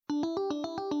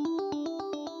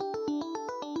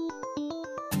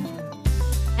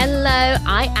Hello,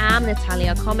 I am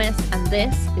Natalia Comis, and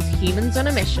this is Humans on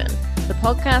a Mission, the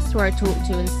podcast where I talk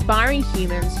to inspiring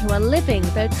humans who are living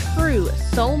their true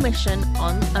soul mission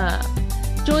on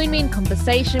Earth. Join me in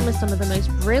conversation with some of the most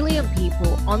brilliant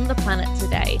people on the planet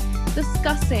today,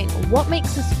 discussing what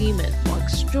makes us human, what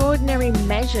extraordinary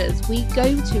measures we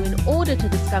go to in order to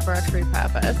discover our true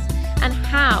purpose, and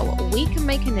how we can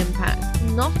make an impact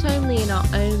not only in our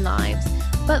own lives,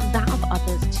 but that of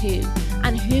others too.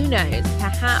 And who knows,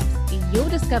 perhaps you'll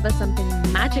discover something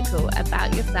magical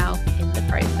about yourself in the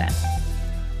process.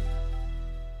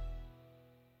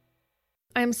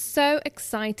 I'm so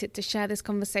excited to share this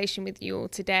conversation with you all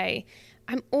today.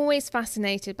 I'm always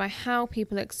fascinated by how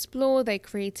people explore their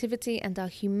creativity and our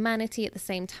humanity at the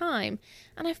same time,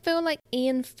 and I feel like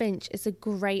Ian Finch is a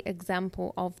great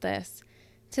example of this.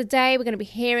 Today, we're going to be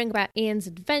hearing about Ian's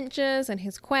adventures and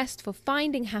his quest for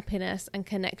finding happiness and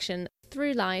connection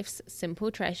through life's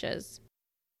simple treasures.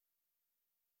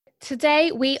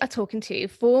 Today, we are talking to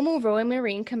former Royal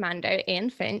Marine Commando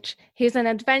Ian Finch, who's an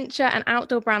adventure and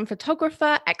outdoor brand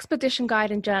photographer, expedition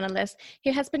guide and journalist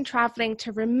who has been traveling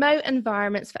to remote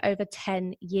environments for over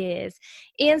 10 years.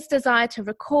 Ian's desire to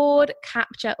record,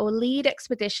 capture or lead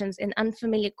expeditions in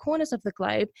unfamiliar corners of the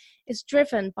globe is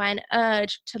driven by an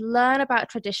urge to learn about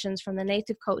traditions from the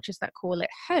native cultures that call it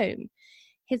home.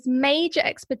 His major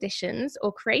expeditions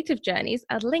or creative journeys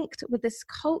are linked with this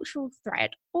cultural thread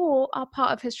or are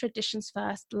part of his Traditions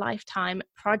First Lifetime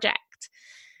project.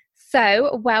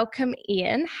 So, welcome,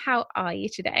 Ian. How are you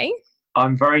today?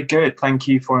 I'm very good. Thank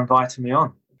you for inviting me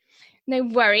on. No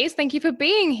worries. Thank you for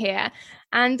being here.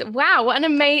 And wow, what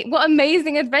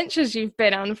amazing adventures you've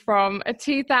been on, from a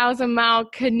 2,000-mile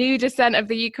canoe descent of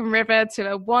the Yukon River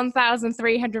to a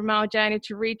 1,300-mile journey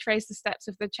to retrace the steps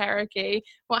of the Cherokee.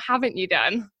 What haven't you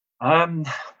done?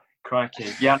 Crikey.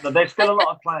 Yeah, there's still a lot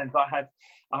of plans. I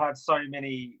had so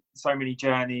many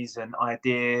journeys and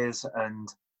ideas and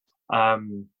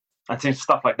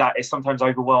stuff like that. It's sometimes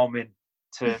overwhelming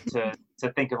to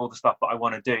think of all the stuff that I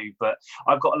want to do, but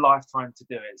I've got a lifetime to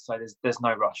do it, so there's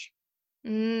no rush.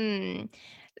 Ian,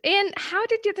 how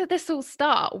did this all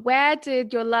start? Where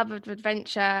did your love of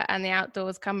adventure and the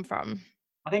outdoors come from?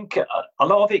 I think a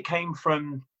lot of it came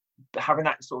from having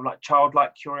that sort of like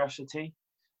childlike curiosity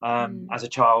as a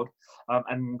child,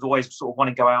 and always sort of want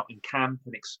to go out and camp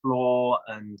and explore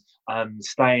and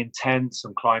stay in tents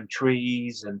and climb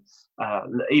trees, and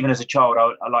even as a child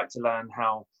I like to learn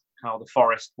how the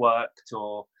forest worked,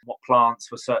 or what plants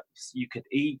you could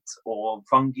eat, or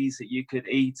fungi that you could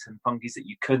eat and fungi that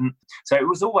you couldn't. So it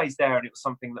was always there, and it was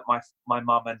something that my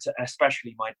mum and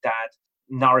especially my dad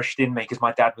nourished in me, because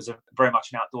my dad was very much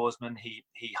an outdoorsman.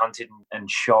 He hunted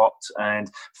and shot and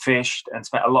fished and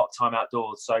spent a lot of time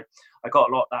outdoors. So I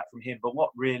got a lot of that from him. But what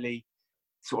really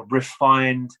sort of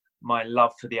refined my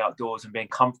love for the outdoors and being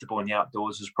comfortable in the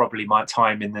outdoors was probably my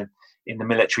time in the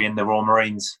military, in the Royal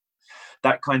Marines.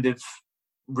 That kind of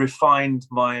refined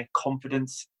my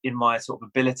confidence in my sort of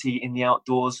ability in the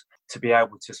outdoors to be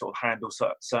able to sort of handle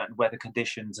certain weather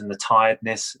conditions and the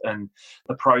tiredness and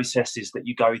the processes that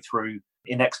you go through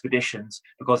in expeditions,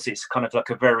 because it's kind of like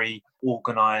a very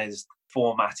organized,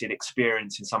 formatted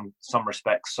experience in some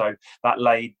respects. So that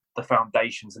laid the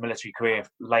foundations, the military career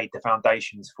laid the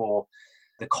foundations for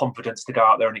the confidence to go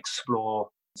out there and explore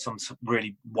some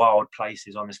really wild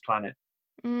places on this planet.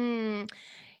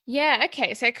 Yeah,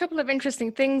 okay. So a couple of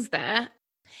interesting things there.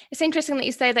 It's interesting that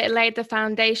you say that it laid the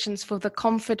foundations for the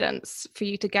confidence for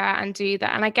you to go out and do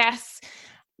that. And I guess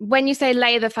when you say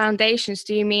lay the foundations,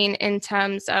 do you mean in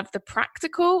terms of the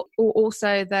practical or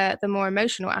also the more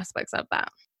emotional aspects of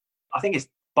that? I think it's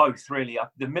both, really.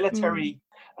 The military,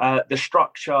 the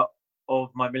structure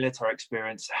of my military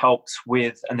experience helps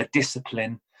with, and the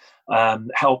discipline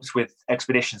helps with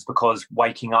expeditions, because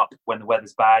waking up when the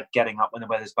weather's bad, getting up when the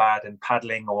weather's bad, and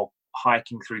paddling or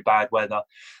hiking through bad weather,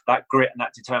 that grit and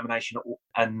that determination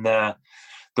and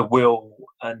the will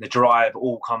and the drive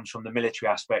all comes from the military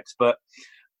aspects. But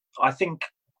I think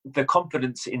the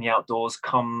confidence in the outdoors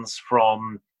comes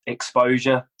from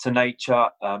exposure to nature,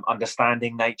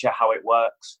 understanding nature, how it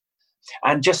works,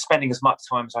 and just spending as much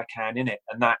time as I can in it.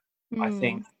 And that I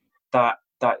think that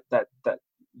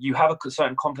you have a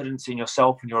certain confidence in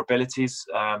yourself and your abilities,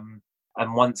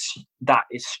 and once that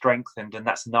is strengthened and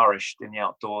that's nourished in the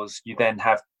outdoors, you then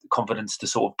have confidence to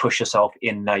sort of push yourself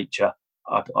in nature,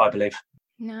 I believe.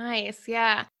 Nice,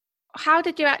 yeah. How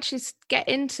did you actually get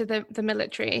into the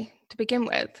military to begin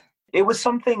with? It was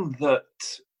something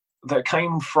that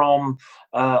came from,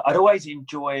 I'd always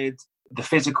enjoyed the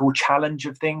physical challenge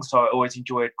of things. So I always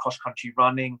enjoyed cross-country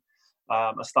running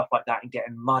and stuff like that, and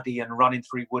getting muddy and running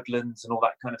through woodlands and all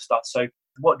that kind of stuff. So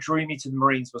what drew me to the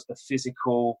Marines was the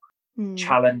physical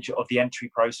challenge of the entry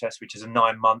process, which is a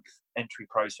 9-month entry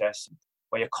process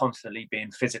where you're constantly being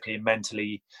physically and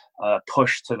mentally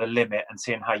pushed to the limit and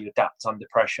seeing how you adapt under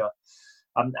pressure.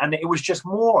 And it was just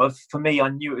more of, for me, I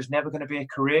knew it was never going to be a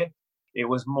career. It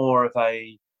was more of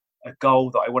a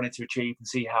goal that I wanted to achieve and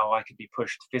see how I could be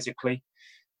pushed physically.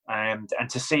 And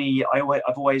to see,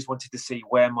 I've always wanted to see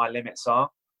where my limits are.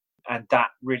 And that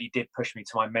really did push me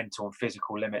to my mental and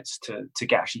physical limits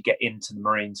to actually get into the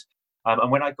Marines.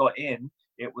 And when I got in,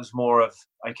 it was more of,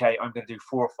 okay, I'm going to do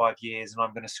 4 or 5 years and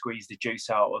I'm going to squeeze the juice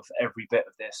out of every bit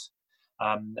of this,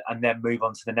 and then move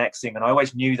on to the next thing. And I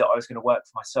always knew that I was going to work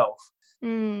for myself.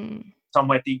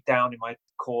 Somewhere deep down in my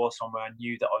core, somewhere I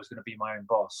knew that I was going to be my own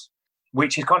boss,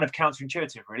 which is kind of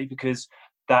counterintuitive, really, because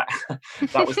that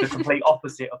was the complete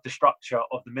opposite of the structure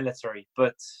of the military.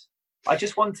 But I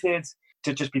just wanted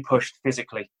to just be pushed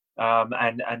physically,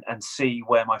 and see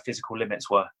where my physical limits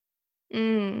were.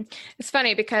 It's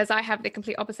funny because I have the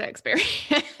complete opposite experience.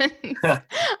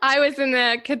 I was in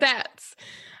the cadets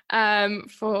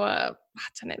for, I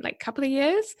don't know, like a couple of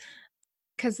years,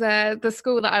 because the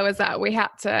school that I was at,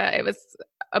 it was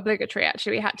obligatory,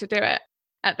 actually. We had to do it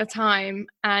at the time.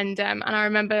 And I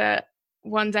remember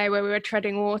one day where we were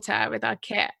treading water with our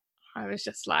kit, I was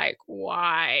just like,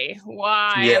 why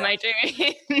am I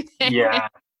doing this? Yeah.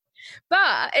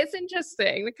 But it's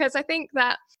interesting because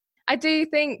I do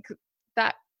think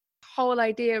that whole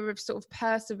idea of sort of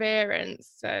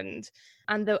perseverance and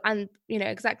you know,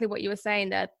 exactly what you were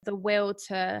saying, that the will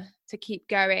to keep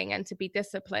going and to be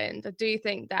disciplined, I do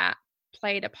think that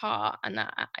played a part, and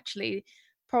that actually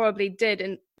probably did,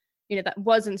 and you know, that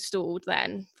was installed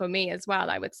then for me as well,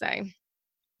 I would say.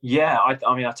 Yeah,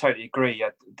 I mean, I totally agree.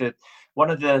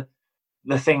 One of the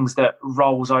things that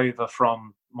rolls over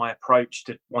from my approach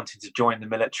to wanting to join the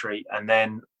military and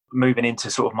then moving into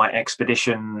sort of my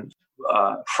expedition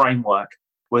framework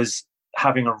was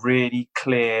having a really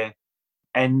clear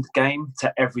end game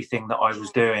to everything that I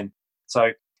was doing.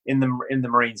 So in the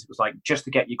Marines, it was like, just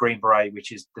to get your green beret,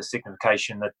 which is the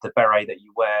signification, that the beret that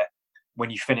you wear when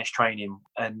you finish training,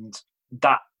 and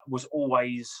that was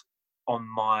always on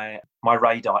my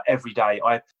radar every day.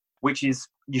 Which is,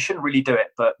 you shouldn't really do it,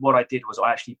 but what I did was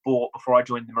I actually bought, before I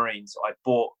joined the Marines, I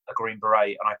bought a green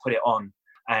beret and I put it on,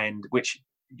 and which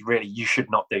really, you should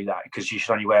not do that, because you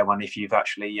should only wear one if you've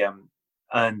actually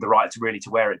earned the right to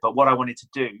wear it. But what I wanted to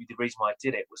do, the reason why I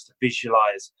did it, was to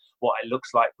visualize what it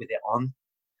looks like with it on.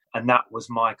 And that was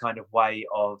my kind of way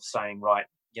of saying, right,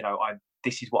 you know,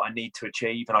 this is what I need to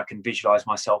achieve, and I can visualize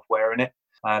myself wearing it.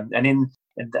 And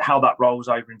how that rolls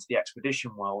over into the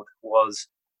expedition world was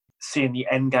seeing the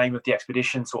end game of the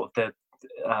expedition, sort of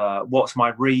what's my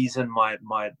reason, my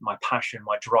passion,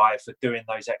 my drive for doing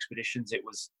those expeditions. It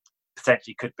was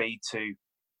potentially could be to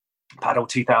paddle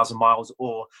 2,000 miles,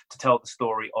 or to tell the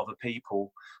story of a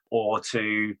people, or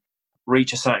to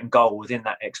reach a certain goal within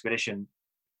that expedition.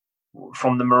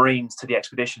 From the Marines to the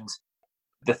expeditions,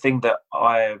 the thing that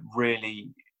I really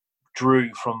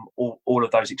drew from all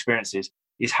of those experiences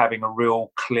is having a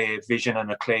real clear vision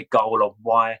and a clear goal of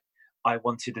why I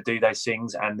wanted to do those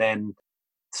things, and then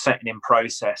setting in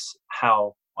process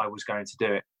how I was going to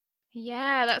do it.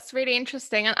 Yeah, that's really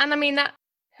interesting. And I mean,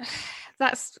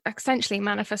 that's essentially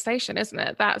manifestation, isn't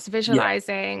it? That's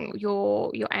visualizing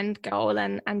your end goal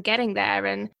and getting there.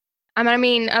 And I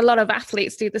mean, a lot of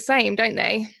athletes do the same, don't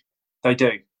they? They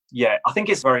do. Yeah, I think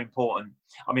it's very important.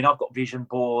 I mean, I've got vision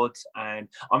boards, and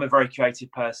I'm a very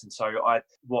creative person. So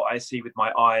what I see with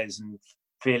my eyes and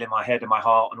feel in my head and my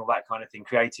heart and all that kind of thing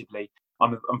creatively,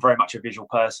 I'm very much a visual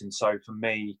person. So for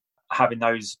me, having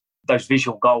those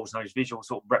visual goals and those visual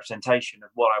sort of representation of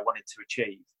what I wanted to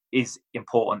achieve is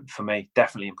important for me.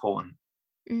 Definitely important.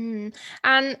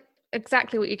 And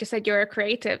exactly what you just said, you're a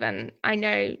creative, and I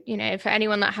know, you know, for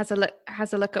anyone that has a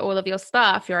look at all of your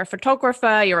stuff, you're a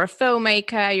photographer, you're a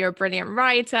filmmaker, you're a brilliant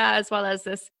writer, as well as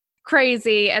this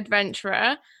crazy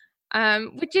adventurer.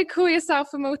 Would you call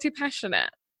yourself a multi-passionate?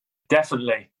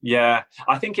 Definitely, yeah.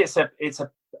 I think it's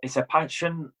a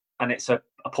passion, and it's a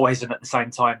poison at the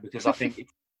same time, because I think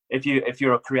if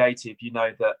you're a creative, you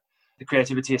know that the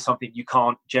creativity is something you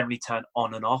can't generally turn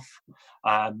on and off.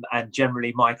 And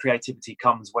generally my creativity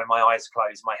comes when my eyes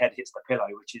close, my head hits the pillow,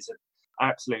 which is an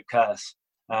absolute curse.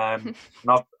 And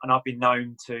I've been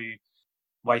known to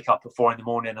wake up at 4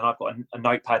 a.m. and I've got a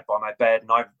notepad by my bed,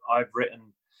 and I've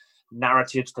written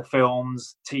narratives to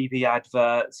films, TV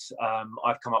adverts.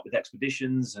 I've come up with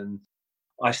expeditions, and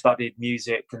I studied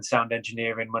music and sound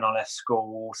engineering when I left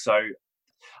school. So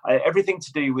everything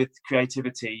to do with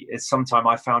creativity is sometimes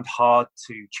I found hard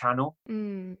to channel.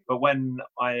 But when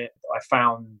I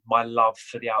found my love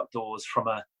for the outdoors from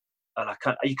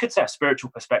you could say a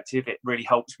spiritual perspective, it really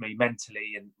helps me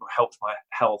mentally and helps my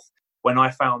health. When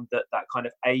I found that kind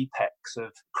of apex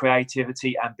of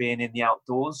creativity and being in the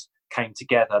outdoors came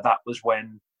together, that was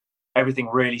when everything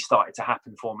really started to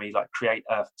happen for me, like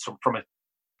from a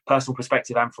personal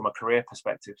perspective and from a career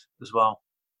perspective as well.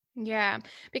 Yeah,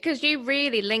 because you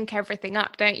really link everything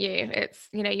up, don't you? It's,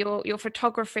 your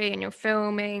photography and your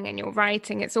filming and your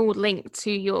writing, it's all linked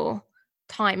to your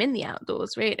time in the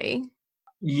outdoors, really.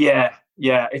 Yeah.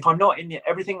 If I'm not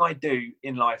everything I do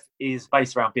in life is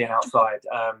based around being outside.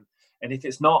 And if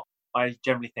it's not, I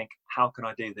generally think, how can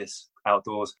I do this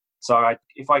outdoors? So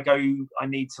if I go, I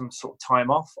need some sort of time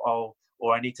off,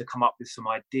 or I need to come up with some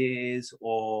ideas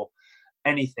or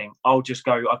anything, I'll just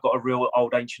go. I've got a real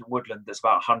old ancient woodland that's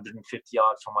about 150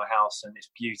 yards from my house, and it's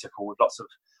beautiful with lots of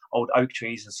old oak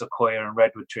trees and sequoia and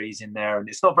redwood trees in there. And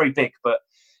it's not very big, but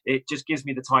it just gives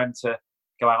me the time to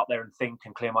go out there and think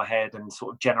and clear my head and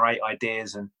sort of generate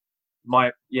ideas. And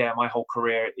my whole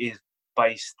career is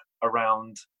based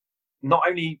around not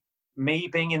only me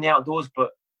being in the outdoors, but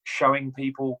showing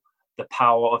people the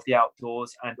power of the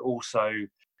outdoors, and also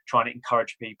trying to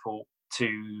encourage people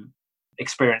to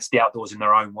experience the outdoors in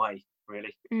their own way,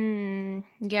 really.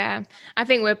 Yeah, I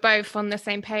think we're both on the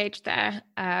same page there,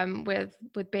 with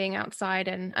being outside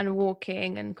and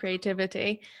walking and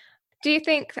creativity. Do you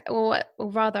think, or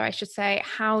rather I should say,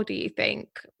 how do you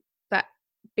think that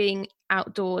being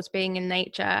outdoors, being in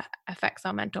nature affects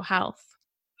our mental health?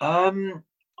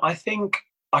 I think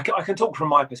I can talk from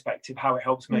my perspective how it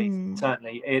helps me.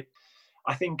 Certainly,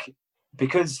 I think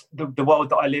because the world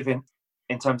that I live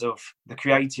in terms of the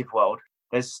creative world,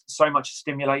 there's so much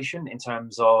stimulation in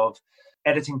terms of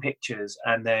editing pictures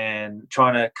and then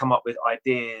trying to come up with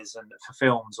ideas and for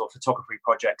films or photography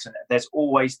projects. And there's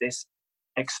always this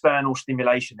external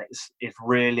stimulation that is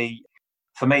really,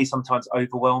 for me, sometimes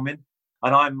overwhelming.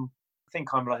 And I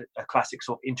think I'm like a classic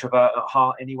sort of introvert at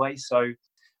heart anyway. So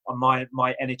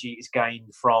my energy is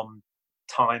gained from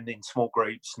time in small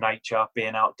groups, nature,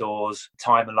 being outdoors,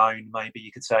 time alone, maybe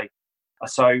you could say.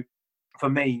 So for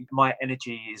me, my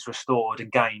energy is restored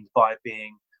and gained by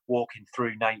walking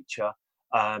through nature,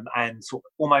 and sort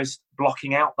of almost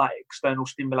blocking out that external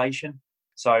stimulation.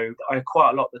 So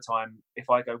quite a lot of the time, if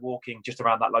I go walking just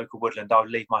around that local woodland, I'll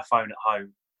leave my phone at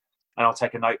home and I'll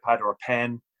take a notepad or a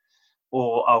pen,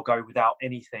 or I'll go without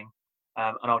anything,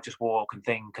 and I'll just walk and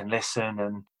think and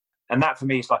listen. And that for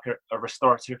me is like a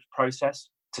restorative process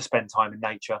to spend time in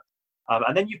nature.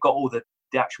 And then you've got all the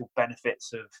actual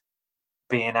benefits of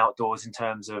being outdoors in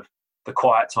terms of the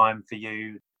quiet time for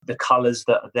you, the colours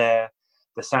that are there,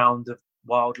 the sound of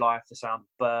wildlife, the sound of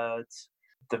birds,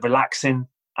 the relaxing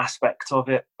aspect of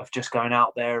it, of just going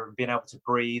out there and being able to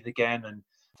breathe again. And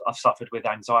I've suffered with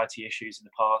anxiety issues in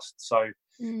the past. So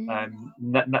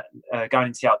going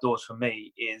into the outdoors for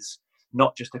me is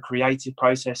not just a creative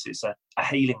process, it's a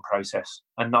healing process.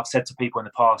 And I've said to people in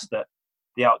the past that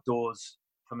the outdoors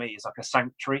for me is like a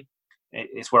sanctuary.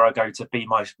 It's where I go to be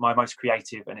my most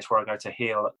creative, and it's where I go to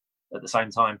heal at the same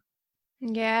time.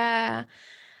 Yeah.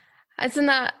 Isn't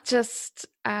that just,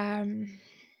 I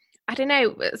don't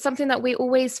know, something that we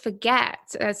always forget,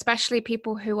 especially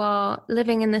people who are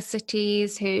living in the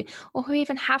cities or who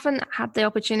even haven't had the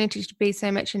opportunity to be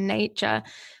so much in nature.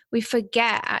 We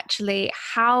forget actually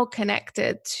how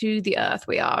connected to the earth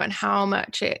we are and how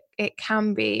much it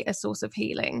can be a source of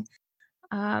healing.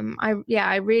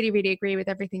 I really, really agree with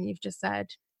everything you've just said.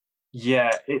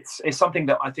 Yeah, it's something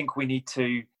that I think we need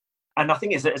to, and I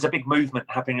think it's a big movement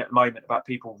happening at the moment about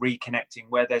people reconnecting,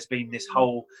 where there's been this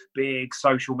whole big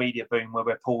social media boom where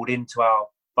we're pulled into our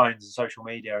phones and social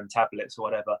media and tablets or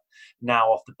whatever. Now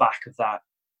off the back of that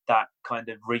kind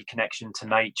of reconnection to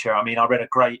nature. I mean, I read a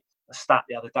great stat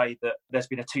the other day that there's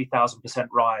been a 2,000%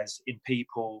 rise in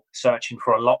people searching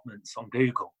for allotments on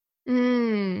Google.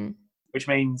 Which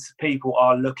means people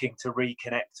are looking to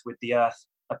reconnect with the earth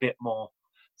a bit more.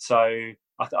 So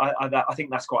I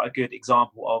think that's quite a good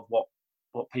example of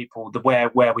what people,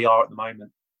 where we are at the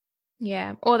moment.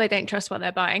 Yeah, or they don't trust what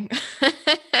they're buying.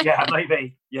 Yeah,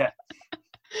 maybe. Yeah.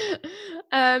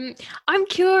 I'm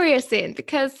curious, Ian,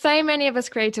 because so many of us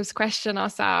creatives question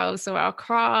ourselves or our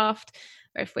craft,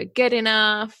 or if we're good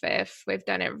enough, if we've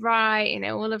done it right,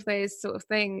 all of those sort of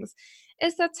things.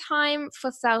 Is there time for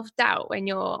self-doubt when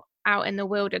you're out in the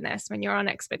wilderness, when you're on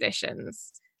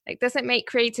expeditions? Like, does it make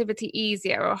creativity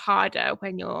easier or harder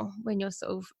when you're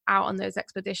sort of out on those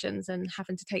expeditions and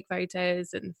having to take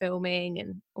photos and filming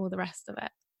and all the rest of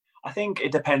it? I think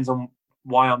it depends on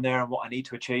why I'm there and what I need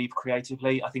to achieve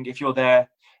creatively. I think if you're there,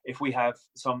 if we have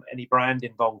any brand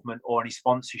involvement or any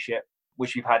sponsorship,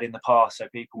 which we've had in the past, so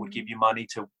people would give you money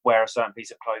to wear a certain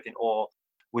piece of clothing, or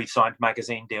we've signed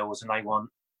magazine deals and they want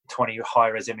 20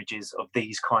 high-res images of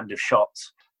these kind of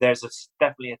shots. There's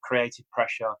definitely a creative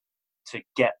pressure to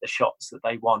get the shots that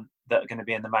they want that are going to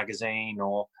be in the magazine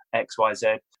or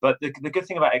XYZ. But the good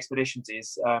thing about expeditions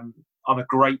is I'm a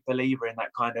great believer in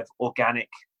that kind of organic,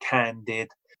 candid,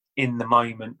 in the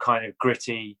moment kind of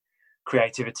gritty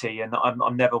creativity, and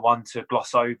I'm never one to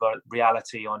gloss over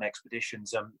reality on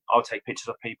expeditions. I'll take pictures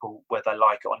of people whether they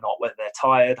like it or not, whether they're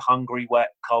tired, hungry, wet,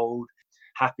 cold,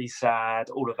 happy, sad,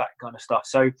 all of that kind of stuff.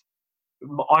 So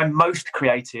I'm most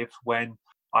creative when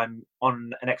I'm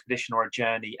on an expedition or a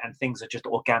journey and things are just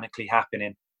organically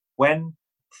happening. When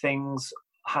things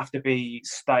have to be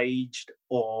staged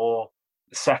or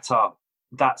set up,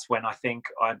 that's when I think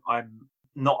I'm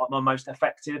not my most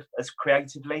effective as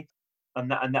creatively. And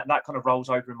that kind of rolls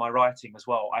over in my writing as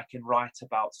well. I can write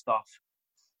about stuff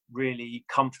really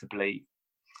comfortably,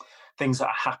 things that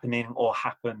are happening or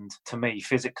happened to me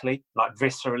physically, like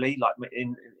viscerally, like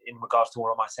in regards to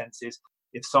all of my senses.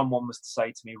 If someone was to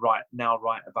say to me, right, now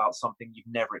write about something you've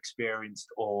never experienced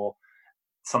or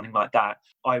something like that,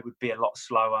 I would be a lot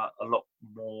slower, a lot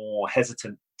more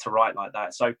hesitant to write like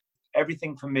that. So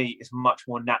everything for me is much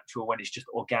more natural when it's just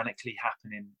organically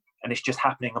happening, and it's just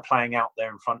happening and playing out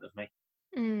there in front of me.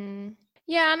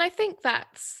 Yeah, and I think I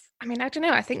don't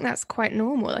know, I think that's quite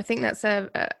normal. I think that's a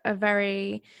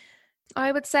very,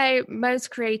 I would say most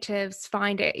creatives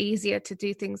find it easier to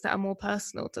do things that are more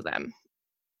personal to them.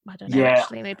 I don't know,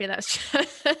 actually, maybe that's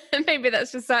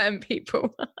just certain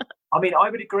people. I mean, I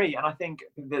would agree. And I think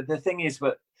the thing is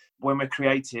that when we're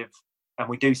creative and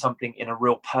we do something in a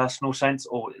real personal sense,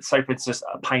 or say, for instance,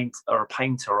 a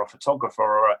painter or a photographer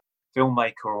or a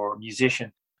filmmaker or a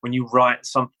musician, when you write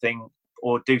something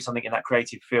or do something in that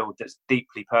creative field that's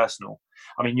deeply personal,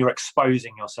 I mean, you're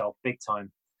exposing yourself big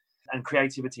time. And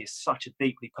creativity is such a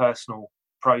deeply personal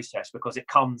process because it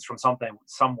comes from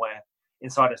somewhere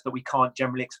inside us that we can't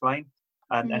generally explain.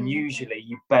 And usually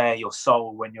you bare your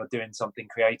soul when you're doing something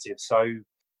creative. So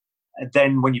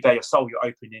then when you bare your soul, you're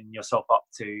opening yourself up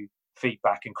to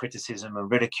feedback and criticism and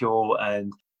ridicule,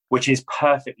 and which is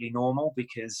perfectly normal,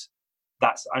 because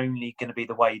that's only going to be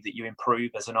the way that you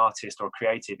improve as an artist or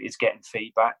creative, is getting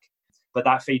feedback. But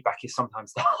that feedback is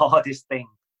sometimes the hardest thing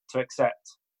to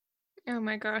accept. Oh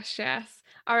my gosh, yes.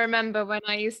 I remember when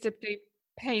I used to do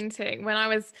painting, when I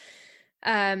was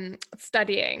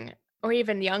studying, or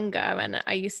even younger, when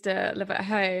I used to live at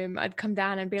home, I'd come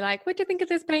down and be like, what do you think of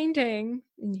this painting?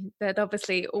 And there'd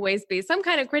obviously always be some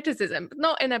kind of criticism, but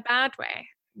not in a bad way.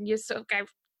 You sort of go, no,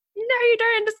 you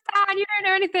don't understand, you don't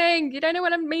know anything, you don't know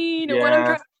what I mean or what I'm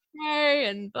trying to say,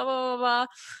 and blah, blah, blah, blah.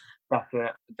 That's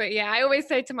it. But yeah, I always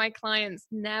say to my clients,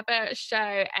 never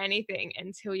show anything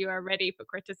until you are ready for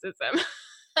criticism.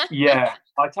 Yeah,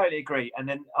 I totally agree. And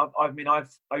then I've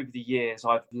over the years,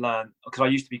 I've learned, because I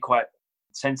used to be quite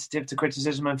sensitive to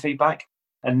criticism and feedback,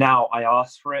 and now I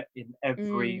ask for it in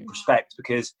every respect,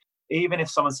 because even if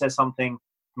someone says something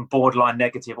borderline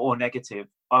negative,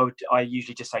 I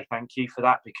usually just say thank you for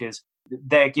that, because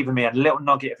they're giving me a little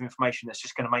nugget of information that's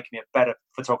just going to make me a better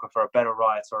photographer, a better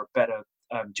writer, or a better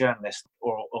journalist,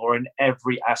 or in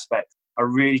every aspect. I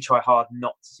really try hard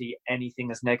not to see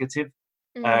anything as negative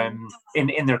in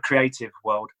the creative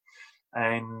world,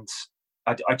 and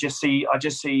I just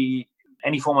see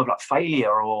any form of like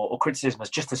failure or criticism as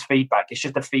just as feedback. It's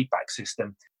just a feedback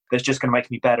system that's just going to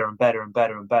make me better and better and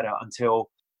better and better,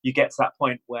 until you get to that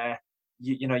point where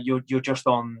you're just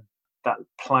on that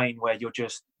plane where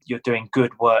you're doing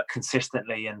good work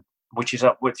consistently, and which is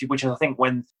I think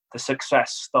when the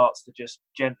success starts to just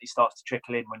gently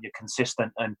trickle in, when you're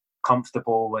consistent and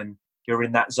comfortable and you're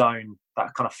in that zone,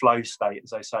 that kind of flow state, as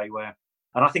they say,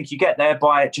 and I think you get there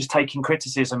by just taking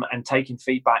criticism and taking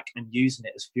feedback and using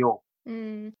it as fuel.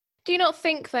 Do you not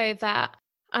think though that,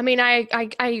 I mean, I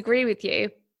agree with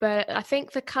you, but I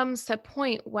think there comes to a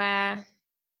point where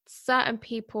certain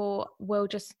people will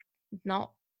just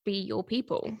not be your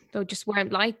people. They just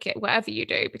won't like it, whatever you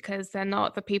do, because they're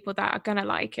not the people that are going to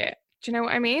like it. Do you know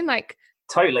what I mean? Like,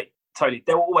 Totally.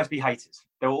 There will always be haters.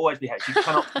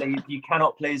 You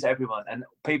cannot please everyone. And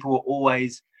people will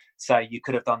always say, you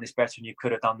could have done this better and you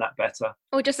could have done that better.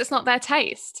 Or just, it's not their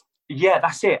taste. Yeah,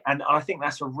 that's it. And I think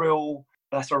that's a real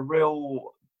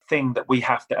thing that we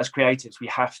have to, as creatives, we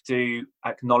have to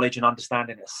acknowledge and understand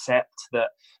and accept that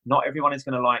not everyone is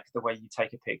going to like the way you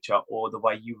take a picture, or the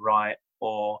way you write,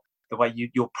 or the way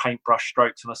your paintbrush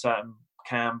strokes on a certain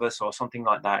canvas or something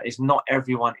like that. Is not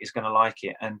everyone is going to like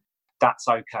it, and that's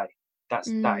okay. that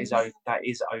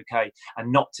is okay,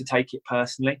 and not to take it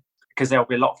personally, because there'll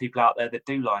be a lot of people out there that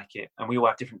do like it, and we all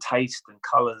have different tastes and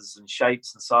colours and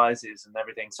shapes and sizes and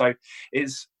everything. So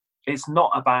it's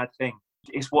not a bad thing.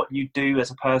 It's what you do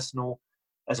as a person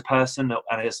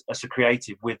and as a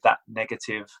creative with that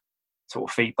negative sort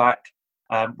of feedback,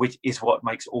 which is what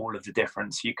makes all of the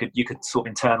difference. You could sort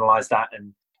of internalize that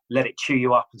and let it chew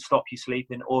you up and stop you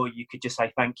sleeping, or you could just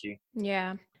say thank you.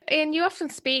 Yeah. And you often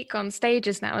speak on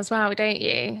stages now as well, don't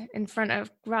you, in front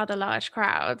of rather large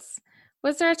crowds.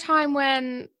 Was there a time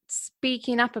when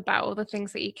speaking up about all the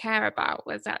things that you care about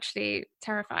was actually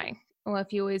terrifying, or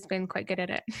have you always been quite good at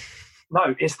it?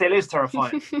 No, it still is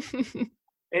terrifying.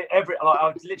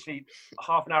 I was literally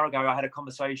half an hour ago, I had a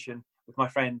conversation with my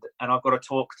friend, and I've got a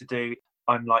talk to do.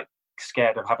 I'm like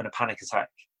scared of having a panic attack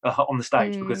on the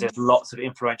stage because there's lots of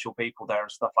influential people there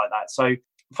and stuff like that. So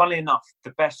funnily enough,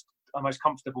 the best and most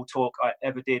comfortable talk I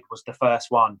ever did was the first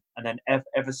one. And then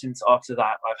ever since after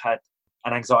that, I've had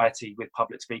an anxiety with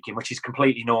public speaking, which is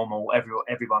completely normal.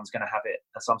 Everyone's going to have it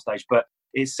at some stage. But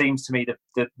it seems to me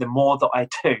that the more that I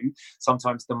do,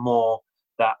 sometimes the more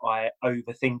that I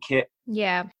overthink it.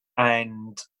 Yeah.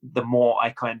 And the more I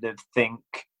kind of think,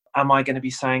 am I going to be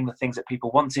saying the things that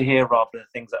people want to hear rather than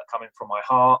the things that are coming from my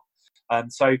heart?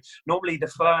 So normally the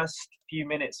first few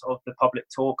minutes of the public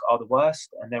talk are the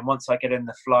worst. And then once I get in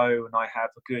the flow and I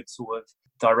have a good sort of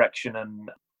direction and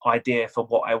idea for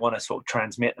what I want to sort of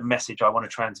transmit, the message I want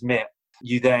to transmit,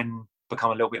 you then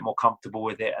become a little bit more comfortable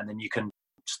with it, and then you can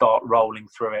start rolling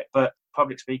through it. But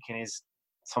public speaking is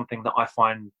something that I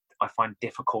find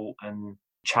difficult and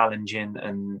challenging,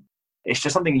 and it's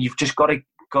just something you've just got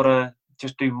to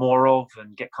just do more of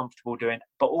and get comfortable doing,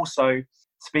 but also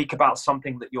speak about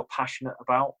something that you're passionate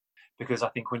about, because I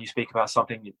think when you speak about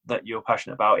something that you're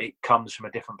passionate about, it comes from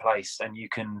a different place, and you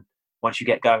can, once you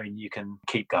get going, you can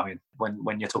keep going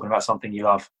when you're talking about something you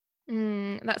love.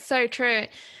 That's so true.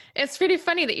 It's really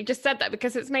funny that you just said that,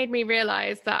 because it's made me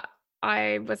realize that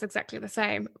I was exactly the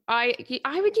same. I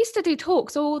would used to do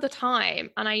talks all the time,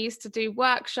 and I used to do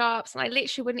workshops, and I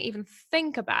literally wouldn't even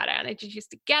think about it. And I just used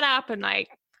to get up, and like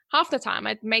half the time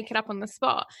I'd make it up on the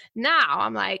spot. Now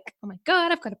I'm like, oh my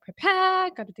God, I've got to prepare,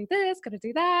 got to do this, got to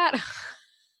do that.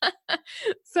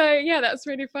 So yeah, that's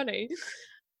really funny.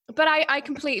 But I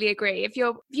completely agree. If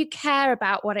you care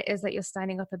about what it is that you're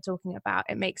standing up and talking about,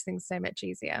 it makes things so much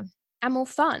easier and more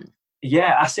fun.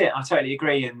 Yeah, that's it. I totally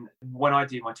agree. And when I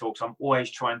do my talks, I'm always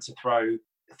trying to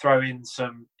throw in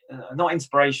some, not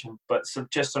inspiration, but some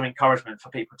encouragement for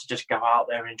people to just go out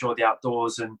there and enjoy the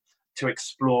outdoors and to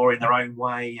explore in their own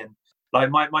way. And like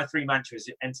my three mantras: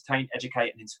 entertain,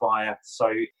 educate, and inspire. So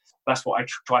that's what I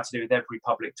try to do with every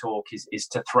public talk, is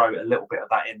to throw a little bit of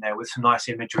that in there with some nice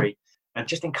imagery, and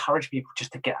just encourage people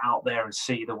just to get out there and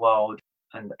see the world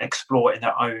and explore it in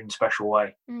their own special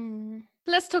way.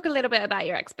 Let's talk a little bit about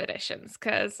your expeditions,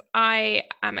 because I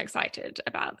am excited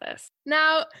about this.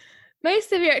 Now,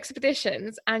 most of your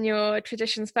expeditions and your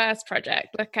Traditions First project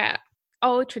look at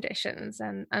old traditions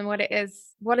and what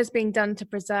is being done to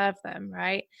preserve them,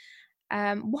 right?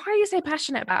 Why are you so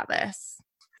passionate about this?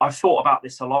 I've thought about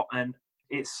this a lot, and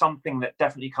it's something that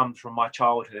definitely comes from my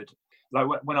childhood. Like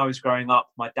when I was growing up,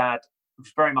 my dad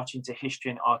was very much into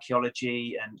history and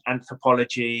archaeology and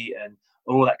anthropology and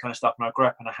all that kind of stuff. And I grew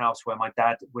up in a house where my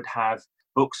dad would have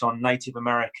books on Native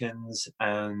Americans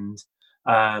and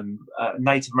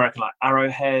Native American like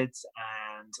arrowheads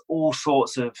and all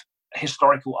sorts of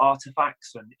historical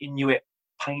artifacts and Inuit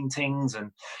paintings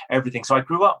and everything. So I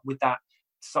grew up with that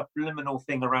subliminal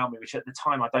thing around me, which at the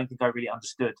time I don't think I really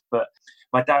understood. But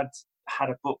my dad had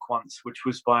a book once which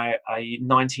was by a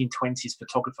 1920s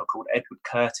photographer called Edward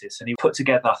Curtis, and he put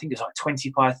together, I think it's like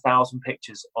 25,000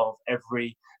 pictures of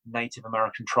every Native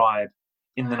American tribe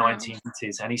in the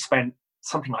 1920s, and he spent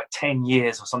something like 10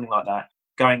 years or something like that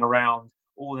going around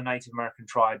all the Native American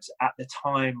tribes at the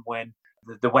time when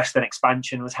the Western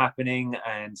expansion was happening,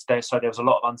 and so there was a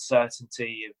lot of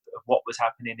uncertainty of what was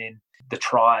happening in the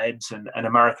tribes and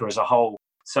America as a whole.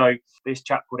 So this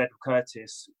chap called Edward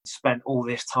Curtis spent all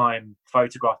this time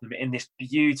photographing them in this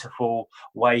beautiful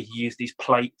way. He used these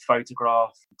plate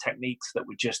photograph techniques that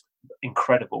were just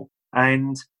incredible.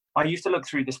 And I used to look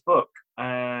through this book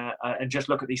and just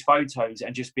look at these photos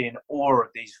and just be in awe of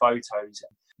these photos,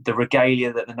 the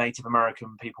regalia that the Native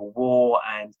American people wore,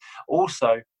 and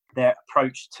also their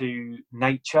approach to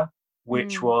nature,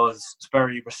 which was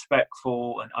very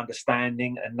respectful and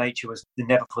understanding, and nature was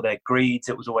never for their greeds,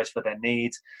 it was always for their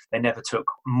needs. They never took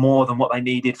more than what they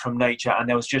needed from nature, and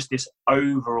there was just this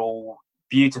overall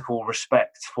beautiful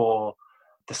respect for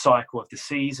the cycle of the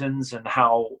seasons and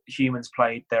how humans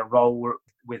played their role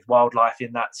with wildlife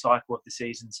in that cycle of the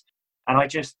seasons. And I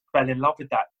just fell in love with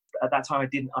that. At that time, I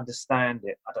didn't understand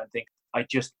it. I don't think. I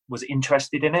just was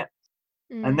interested in it.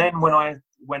 And then when I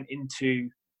went into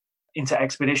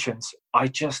expeditions, I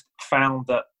just found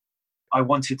that I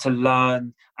wanted to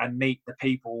learn and meet the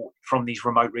people from these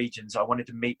remote regions. I wanted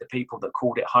to meet the people that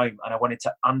called it home, and I wanted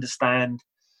to understand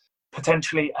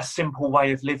potentially a simple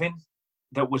way of living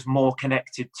that was more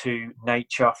connected to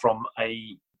nature from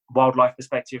a wildlife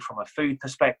perspective, from a food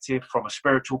perspective, from a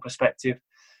spiritual perspective.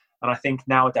 And I think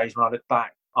nowadays, when I look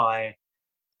back, I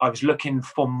was looking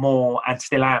for more, and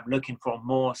still am looking for a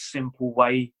more simple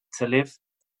way to live.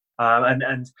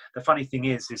 And the funny thing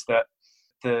is that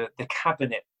the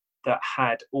cabinet that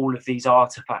had all of these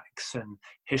artifacts and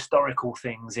historical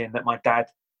things in that my dad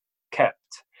kept,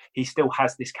 he still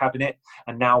has this cabinet.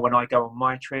 And now when I go on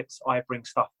my trips, I bring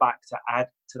stuff back to add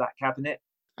to that cabinet.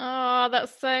 Oh,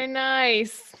 that's so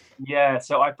nice. Yeah,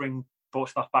 so I brought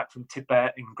stuff back from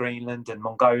Tibet and Greenland and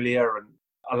Mongolia and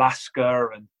Alaska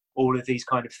and all of these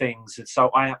kind of things. And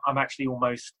so I'm actually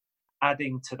almost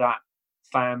adding to that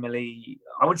family.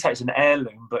 I wouldn't say it's an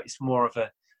heirloom, but it's more of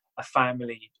a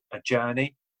family, a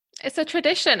journey. It's a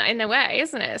tradition in a way,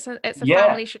 isn't it? It's a Yeah.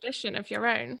 family tradition of your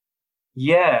own.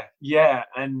 Yeah.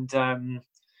 And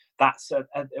that's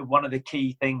one of the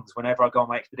key things whenever I go on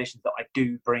my expeditions, that I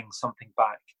do bring something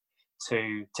back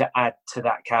to add to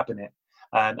that cabinet.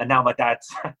 And now my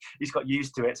dad's, he's got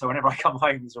used to it. So whenever I come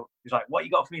home, he's like, "What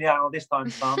you got for me now this time,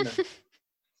 son?"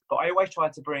 But I always try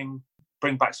to bring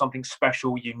back something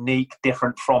special, unique,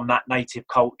 different from that native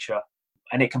culture.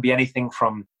 And it can be anything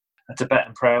from a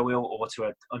Tibetan prayer wheel or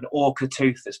to an orca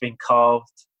tooth that's been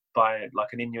carved by like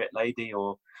an Inuit lady.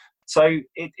 Or so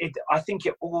I think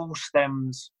it all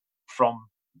stems from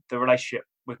the relationship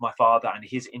with my father and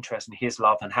his interest and his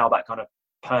love, and how that kind of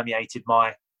permeated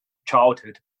my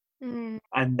childhood.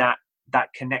 And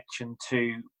that connection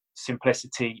to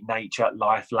simplicity, nature,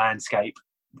 life, landscape,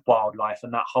 wildlife,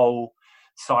 and that whole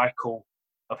cycle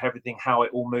of everything, how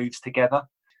it all moves together.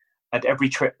 And every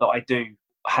trip that I do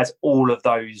has all of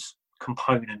those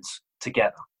components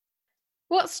together.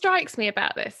 What strikes me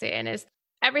about this, Ian, is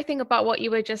everything about what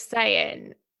you were just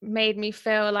saying made me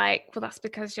feel like, well, that's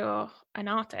because you're an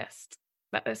artist.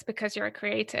 That's because you're a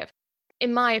creative.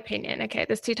 In my opinion, okay,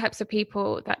 there's two types of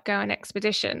people that go on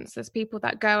expeditions. There's people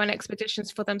that go on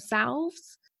expeditions for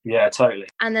themselves. Yeah, totally.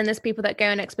 And then there's people that go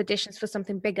on expeditions for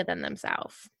something bigger than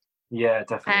themselves. Yeah,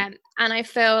 definitely. And I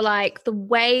feel like the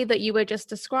way that you were just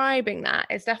describing that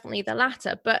is definitely the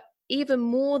latter. But even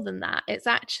more than that, it's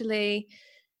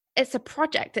a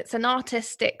project. It's an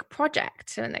artistic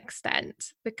project to an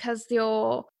extent, because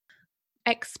you're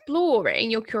exploring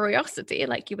your curiosity,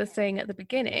 like you were saying at the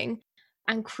beginning,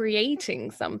 and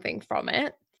creating something from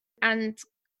it, and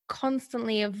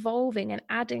constantly evolving and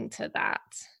adding to that.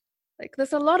 Like,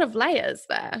 there's a lot of layers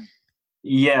there.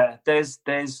 Yeah, there's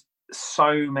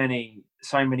so many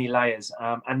layers,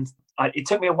 and it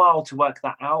took me a while to work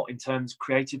that out in terms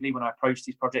creatively when I approach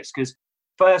these projects, because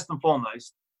first and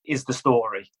foremost is the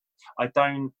story. I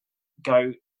don't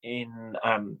go in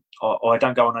or I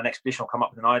don't go on an expedition or come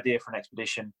up with an idea for an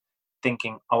expedition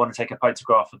thinking I want to take a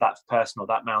photograph of that person or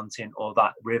that mountain or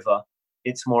that river.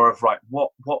 It's more of, right,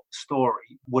 what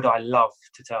story would I love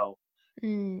to tell?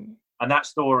 And that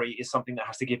story is something that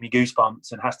has to give me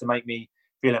goosebumps and has to make me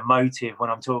feel emotive when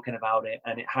I'm talking about it,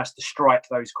 and it has to strike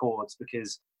those chords,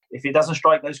 because if it doesn't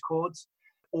strike those chords,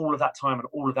 all of that time and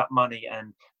all of that money,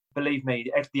 and believe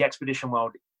me, the expedition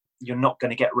world, you're not going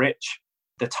to get rich.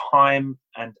 The time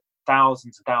and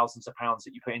thousands of pounds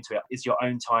that you put into it is your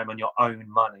own time and your own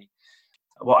money.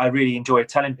 What I really enjoy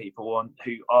telling people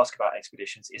who ask about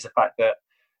expeditions is the fact that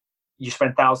you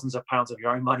spend thousands of pounds of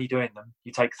your own money doing them.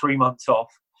 You take 3 months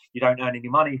off. You don't earn any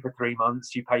money for 3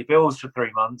 months. You pay bills for 3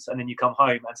 months, and then you come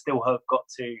home and still have got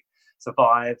to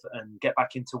survive and get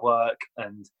back into work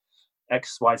and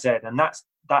X, Y, Z. And that's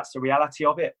the reality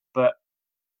of it. But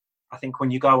I think when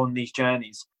you go on these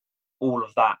journeys, all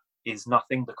of that is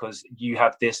nothing, because you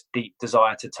have this deep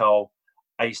desire to tell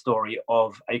a story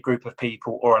of a group of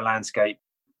people or a landscape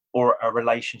or a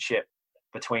relationship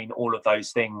between all of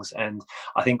those things. And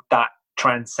I think that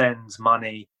transcends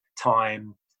money,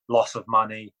 time, loss of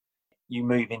money. You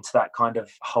move into that kind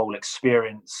of whole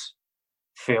experience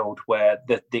field where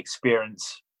the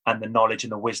experience and the knowledge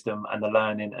and the wisdom and the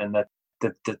learning and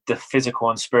the physical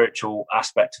and spiritual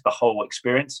aspect of the whole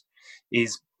experience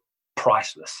is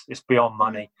priceless. It's beyond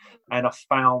money. And I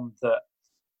found that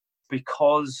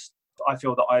because I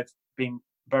feel that I've been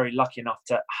very lucky enough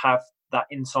to have that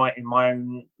insight in my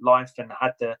own life, and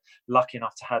had the lucky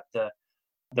enough to have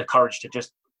the courage to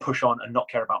just push on and not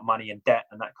care about money and debt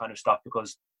and that kind of stuff,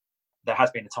 because there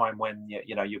has been a time when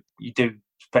you do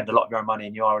spend a lot of your own money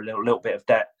and you are a little bit of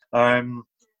debt.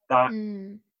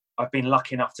 That I've been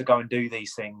lucky enough to go and do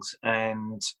these things,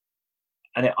 and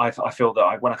I feel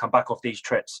that when I come back off these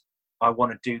trips, I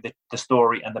want to do the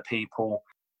story and the people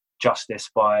justice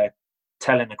by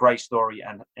telling a great story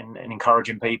and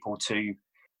encouraging people to,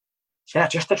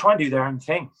 just to try and do their own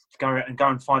thing, go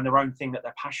and find their own thing that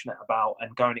they're passionate about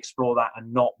and go and explore that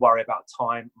and not worry about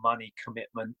time, money,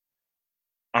 commitment,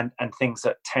 and things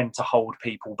that tend to hold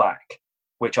people back,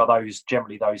 which are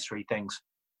generally those three things.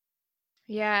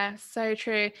 Yeah, so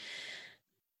true.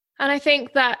 And I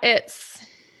think that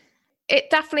it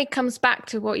definitely comes back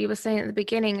to what you were saying at the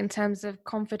beginning in terms of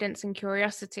confidence and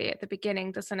curiosity at the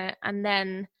beginning, doesn't it? And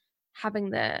then having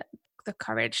the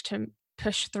courage to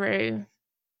push through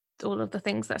all of the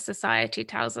things that society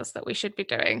tells us that we should be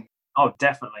doing. Oh,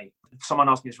 definitely. Someone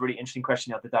asked me this really interesting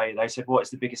question the other day. They said, what is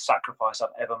the biggest sacrifice I've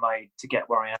ever made to get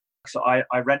where I am? So I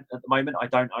rent at the moment. I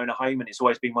don't own a home, and it's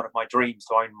always been one of my dreams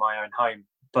to own my own home.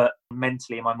 But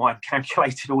mentally, in my mind,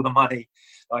 calculated all the money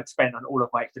I'd spent on all of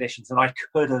my expeditions, and I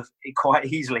could have quite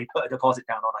easily put a deposit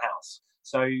down on a house.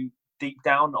 So deep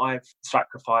down, I've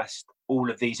sacrificed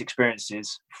all of these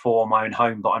experiences for my own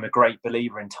home. But I'm a great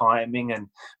believer in timing, and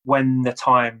when the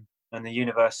time and the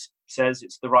universe says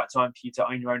it's the right time for you to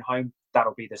own your own home,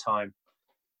 that'll be the time.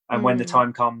 And when the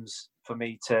time comes for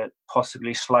me to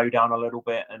possibly slow down a little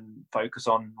bit and focus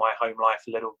on my home life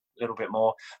a little bit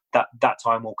more, that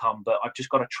time will come. But I've just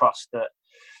got to trust that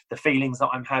the feelings that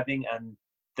I'm having and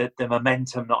the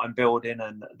momentum that I'm building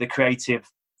and the creative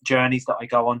journeys that I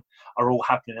go on are all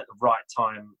happening at the right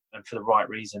time and for the right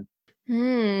reason.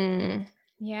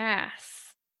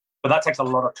 Yes. But that takes a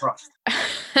lot of trust.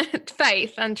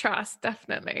 Faith and trust,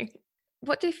 definitely.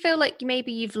 What do you feel like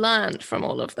maybe you've learned from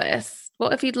all of this?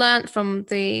 What have you learned from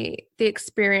the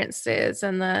experiences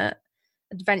and the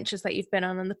adventures that you've been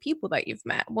on and the people that you've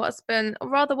met? What's been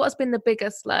the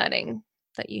biggest learning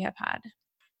that you have had?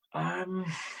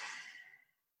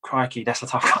 Crikey, that's a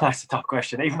tough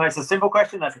question. Even though it's a simple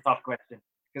question, that's a tough question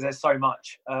because there's so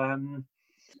much.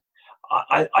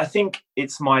 I think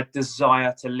it's my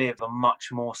desire to live a much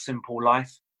more simple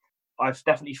life. I've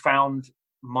definitely found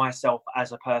myself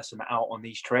as a person out on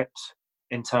these trips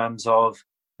in terms of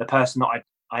the person that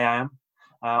I am.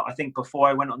 I think before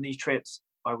I went on these trips,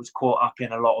 I was caught up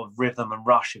in a lot of rhythm and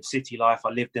rush of city life. I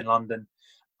lived in London.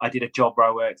 I did a job where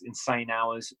I worked insane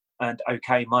hours and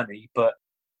okay money, but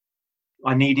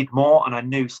I needed more, and I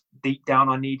knew deep down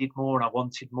I needed more and I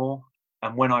wanted more.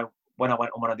 And when I went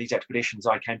on one of these expeditions,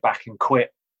 I came back and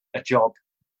quit a job,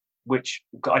 which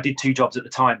I did 2 jobs at the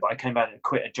time, but I came back and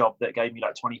quit a job that gave me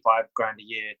like 25 grand a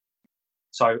year.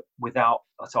 So when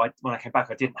I came back,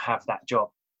 I didn't have that job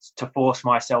to force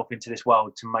myself into this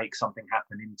world to make something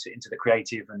happen into the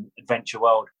creative and adventure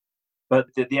world. But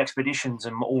the expeditions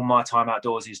and all my time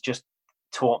outdoors has just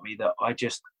taught me that I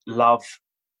just love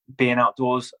being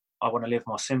outdoors. I want to live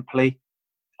more simply.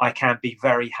 I can be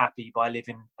very happy by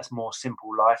living a more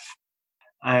simple life,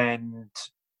 and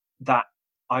that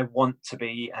I want to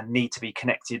be and need to be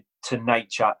connected to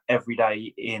nature every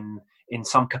day in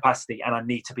some capacity, and I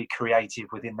need to be creative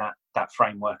within that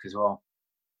framework as well.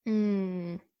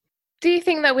 Do you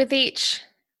think that with each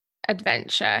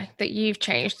adventure that you've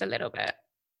changed a little bit?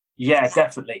 Yeah,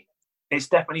 definitely. It's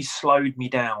definitely slowed me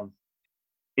down.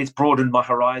 It's broadened my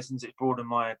horizons. It's broadened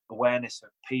my awareness of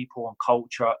people and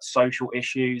culture, social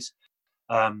issues,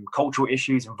 cultural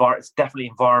issues. It's definitely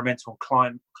environmental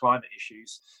and climate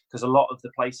issues, because a lot of the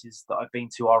places that I've been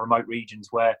to are remote regions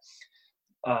where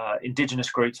indigenous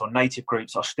groups or native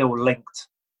groups are still linked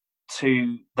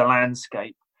to the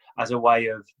landscape as a way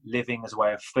of living, as a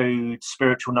way of food,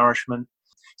 spiritual nourishment.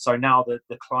 So now that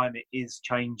the climate is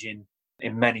changing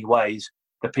in many ways,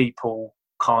 the people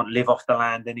can't live off the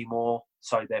land anymore,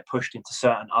 so they're pushed into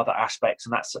certain other aspects,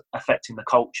 and that's affecting the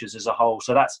cultures as a whole.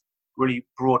 So that's really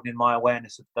broadening my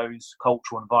awareness of those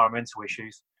cultural and environmental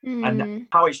issues. And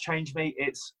how it's changed me,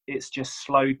 it's just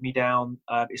slowed me down.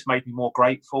 It's made me more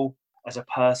grateful as a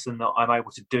person that I'm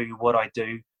able to do what I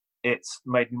do. It's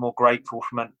made me more grateful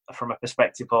from a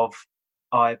perspective of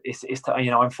I'm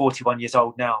 41 years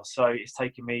old now, so it's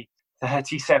taken me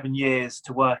 37 years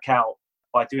to work out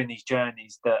by doing these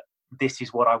journeys that this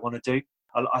is what I want to do.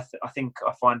 I think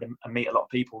I find and meet a lot of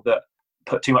people that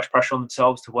put too much pressure on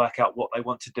themselves to work out what they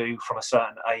want to do from a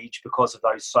certain age because of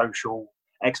those social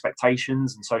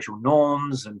expectations and social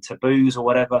norms and taboos or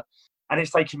whatever. And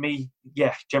it's taken me,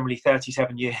 generally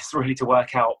 37 years really to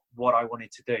work out what I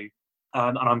wanted to do.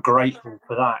 And I'm grateful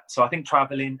for that. So I think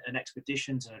traveling and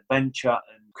expeditions and adventure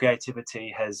and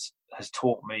creativity has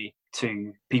taught me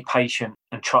to be patient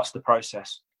and trust the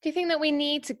process. Do you think that we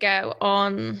need to go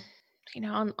on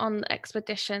on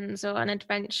expeditions or on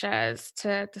adventures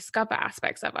to discover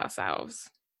aspects of ourselves?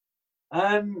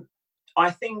 I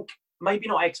think maybe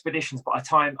not expeditions, but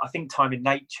I think time in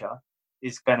nature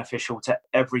is beneficial to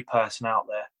every person out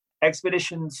there.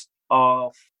 Expeditions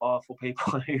are for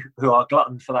people who are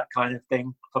glutton for that kind of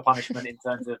thing, for punishment in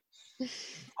terms of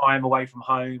time away from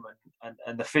home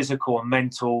and the physical and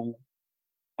mental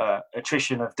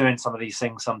attrition of doing some of these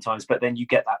things sometimes. But then you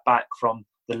get that back from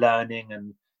the learning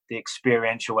and the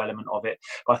experiential element of it.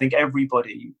 But I think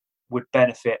everybody would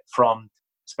benefit from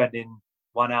spending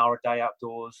 1 hour a day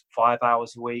outdoors, 5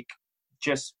 hours a week,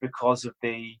 just because of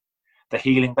the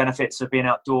healing benefits of being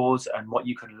outdoors and what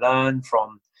you can learn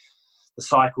from the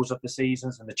cycles of the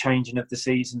seasons and the changing of the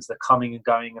seasons, the coming and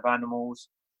going of animals.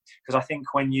 Because I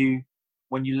think when you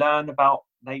learn about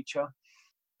nature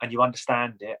and you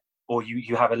understand it, or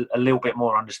you have a little bit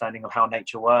more understanding of how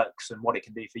nature works and what it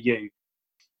can do for you,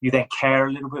 you then care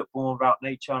a little bit more about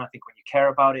nature. And I think when you care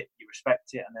about it, you respect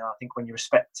it. And then I think when you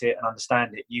respect it and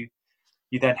understand it, you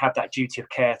then have that duty of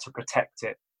care to protect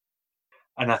it.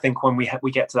 And I think when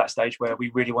we get to that stage where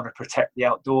we really want to protect the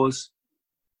outdoors,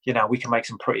 we can make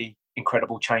some pretty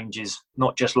incredible changes,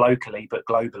 not just locally, but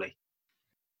globally.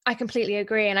 I completely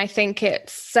agree. And I think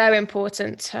it's so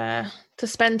important to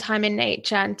spend time in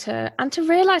nature and to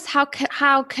realize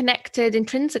how connected,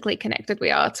 intrinsically connected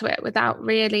we are to it without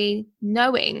really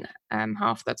knowing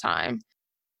half the time.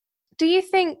 Do you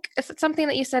think, it's something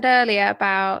that you said earlier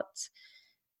about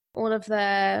all of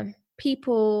the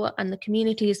people and the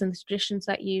communities and the traditions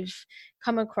that you've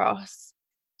come across,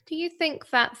 do you think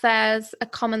that there's a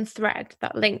common thread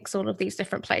that links all of these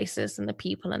different places and the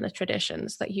people and the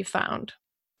traditions that you found?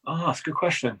 Oh, that's a good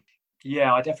question.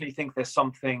 Yeah, I definitely think there's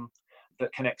something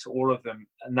that connects all of them,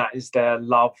 and that is their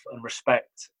love and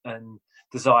respect and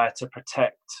desire to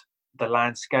protect the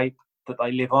landscape that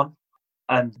they live on.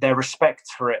 And their respect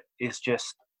for it is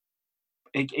just,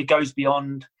 it goes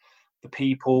beyond the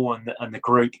people and the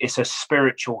group. It's a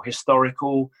spiritual,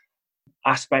 historical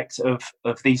aspect of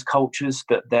these cultures,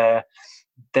 that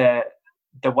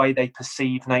the way they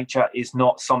perceive nature is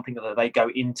not something that they go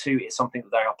into, it's something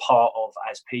that they are part of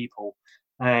as people.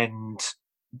 And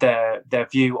their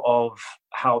view of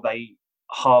how they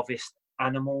harvest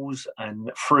animals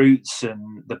and fruits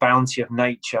and the bounty of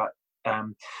nature,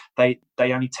 they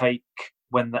only take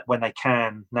when they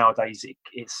can. Nowadays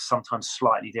it's sometimes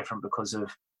slightly different because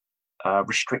of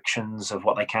restrictions of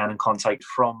what they can and can't take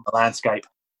from the landscape,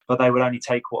 but they would only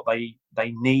take what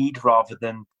they need, rather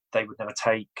than they would never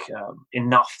take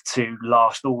enough to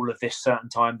last all of this certain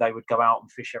time. They would go out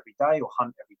and fish every day or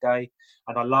hunt every day.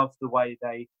 And I love the way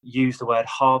they use the word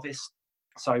harvest.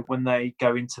 So when they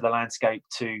go into the landscape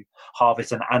to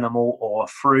harvest an animal or a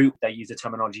fruit, they use the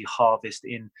terminology harvest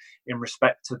in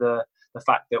respect to the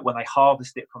fact that when they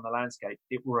harvest it from the landscape,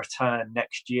 it will return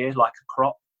next year like a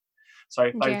crop. So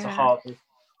if they were to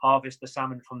harvest the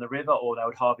salmon from the river, or they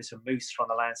would harvest a moose from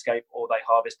the landscape, or they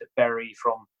harvest a berry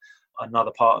from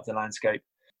another part of the landscape,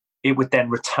 it would then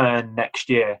return next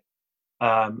year.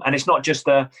 And it's not just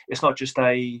a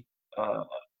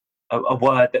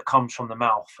word that comes from the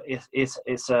mouth.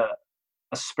 It's a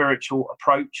spiritual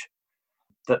approach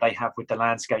that they have with the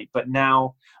landscape. But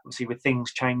now, obviously, with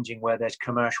things changing, where there's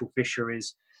commercial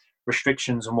fisheries,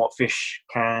 restrictions on what fish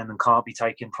can and can't be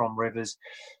taken from rivers,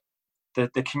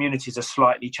 the communities are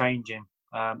slightly changing,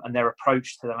 and their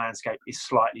approach to the landscape is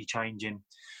slightly changing.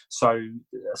 So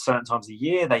at certain times of the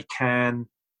year they can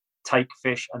take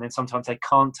fish, and then sometimes they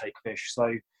can't take fish.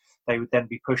 So they would then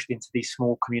be pushed into these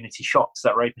small community shops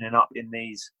that are opening up in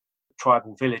these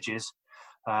tribal villages.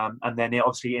 And then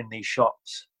obviously in these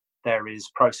shops there is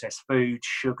processed food,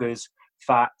 sugars,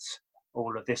 fats,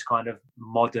 all of this kind of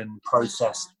modern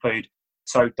processed food.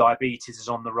 So diabetes is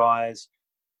on the rise,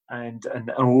 and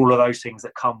all of those things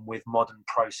that come with modern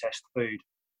processed food.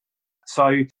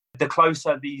 So the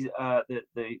closer these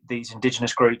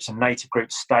indigenous groups and native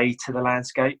groups stay to the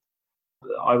landscape,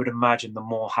 I would imagine the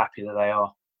more happier they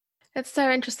are. It's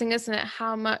so interesting, isn't it,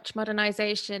 how much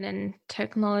modernization and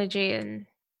technology and,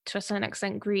 to a certain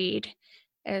extent, greed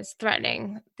is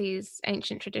threatening these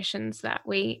ancient traditions that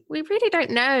we really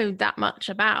don't know that much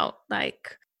about.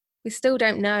 Like, we still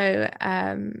don't know,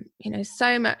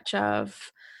 so much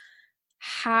of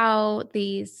how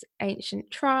these ancient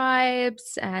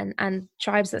tribes and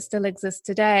tribes that still exist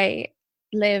today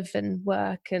live and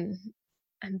work and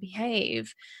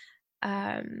behave.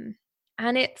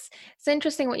 And it's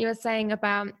interesting what you were saying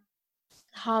about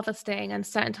harvesting and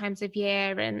certain times of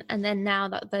year, and then now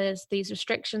that there's these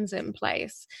restrictions in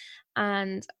place.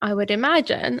 And I would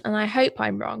imagine, and I hope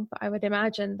I'm wrong, but I would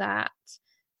imagine that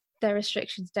their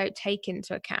restrictions don't take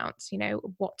into account, you know,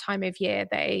 what time of year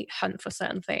they hunt for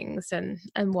certain things and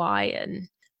why,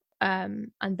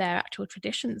 and their actual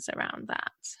traditions around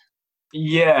that.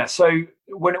 Yeah. So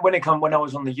when I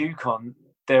was on the Yukon,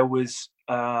 there was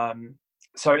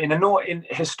so in the north,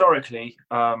 historically,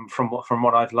 from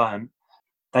what I've learned,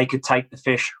 they could take the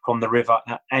fish from the river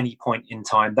at any point in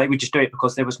time. They would just do it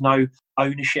because there was no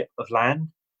ownership of land.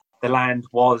 The land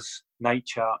was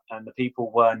nature, and the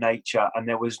people were nature, and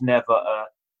there was never a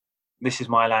this is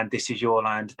my land, this is your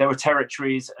land. There were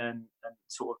territories and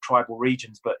sort of tribal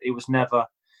regions, but it was never,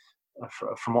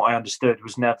 from what I understood, there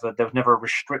was never a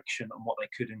restriction on what they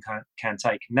could and can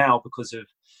take. Now, because of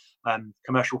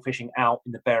commercial fishing out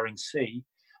in the Bering Sea,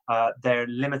 they're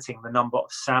limiting the number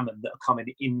of salmon that are coming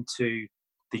into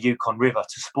the Yukon River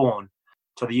to spawn.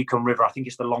 So the Yukon River, I think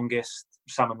it's the longest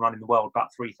salmon run in the world, about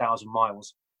 3,000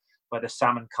 miles, where the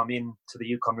salmon come in to the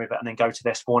Yukon River and then go to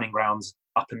their spawning grounds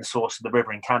up in the source of the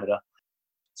river in Canada.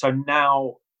 So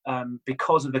now,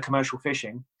 because of the commercial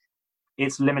fishing,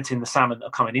 it's limiting the salmon that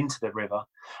are coming into the river.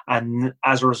 And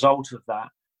as a result of that,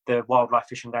 the wildlife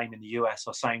fish and game in the US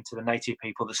are saying to the native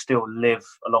people that still live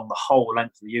along the whole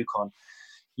length of the Yukon,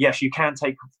 yes, you can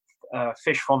take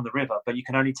fish from the river, but you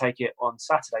can only take it on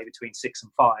Saturday between 6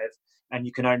 and 5, and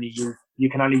you can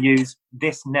only use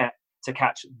this net to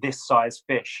catch this size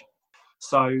fish.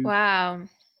 So wow.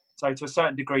 So to a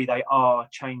certain degree, they are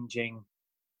changing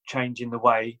the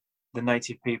way the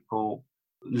native people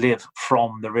live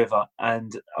from the river,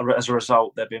 and as a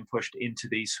result, they're being pushed into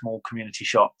these small community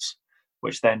shops,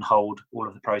 which then hold all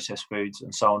of the processed foods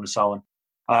and so on and so on.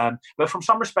 But from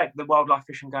some respect, the wildlife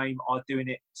fish and game are doing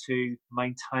it to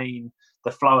maintain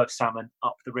the flow of salmon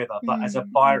up the river. But as a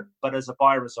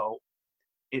by result,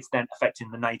 it's then affecting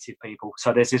the native people.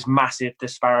 So there's this massive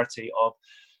disparity of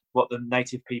what the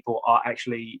native people are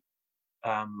actually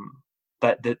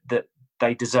that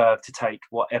they deserve to take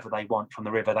whatever they want from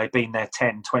the river. They've been there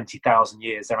 10, 20,000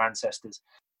 years, their ancestors.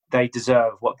 They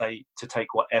deserve to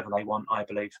take whatever they want, I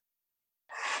believe.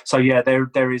 So yeah,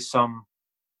 there is some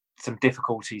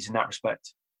difficulties in that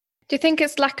respect. Do you think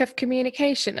it's lack of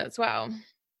communication as well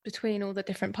between all the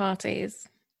different parties?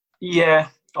 Yeah,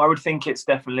 I would think it's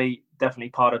definitely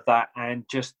part of that, and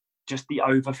just the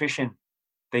overfishing,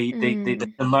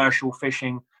 the commercial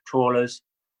fishing trawlers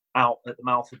out at the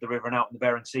mouth of the river and out in the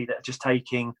Bering Sea that are just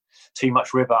taking too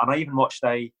much river. And I even watched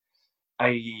a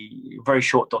very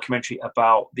short documentary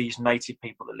about these native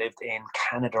people that lived in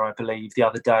Canada, I believe, the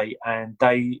other day, and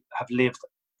they have lived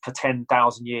for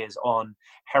 10,000 years on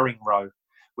herring roe,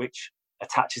 which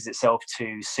attaches itself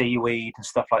to seaweed and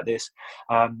stuff like this.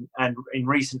 And in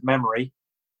recent memory,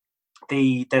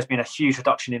 there's been a huge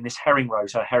reduction in this herring roe,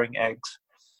 so herring eggs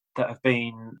that have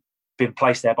been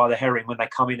placed there by the herring when they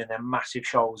come in, and they're massive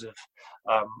shoals of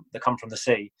that come from the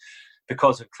sea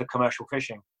because of the commercial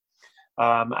fishing.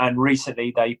 And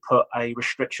recently they put a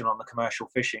restriction on the commercial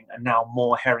fishing, and now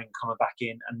more herring coming back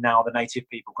in, and now the native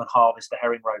people can harvest the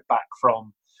herring roe back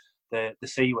from the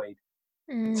seaweed.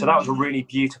 So that was a really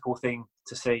beautiful thing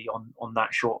to see on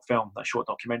that short film, that short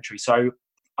documentary. So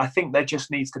I think there just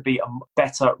needs to be a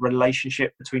better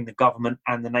relationship between the government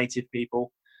and the native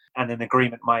people, and an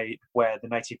agreement made where the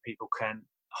native people can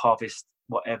harvest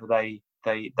whatever they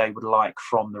would like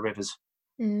from the rivers.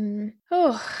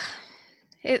 Oh,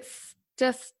 it's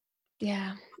just,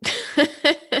 yeah.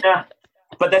 Yeah,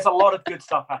 but there's a lot of good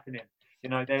stuff happening. You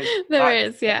know, there's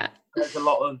a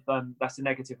lot of that's a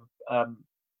negative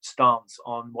stance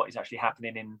on what is actually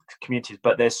happening in communities,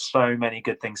 but there's so many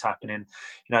good things happening.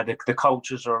 You know, the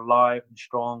cultures are alive and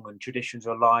strong, and traditions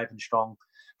are alive and strong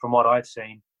from what I've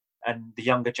seen. And the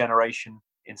younger generation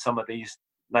in some of these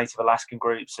native Alaskan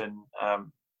groups, and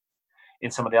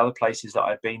in some of the other places that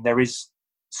I've been, there is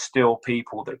still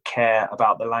people that care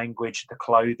about the language, the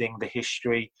clothing, the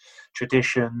history,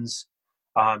 traditions,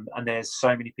 and there's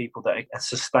so many people that are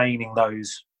sustaining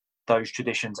those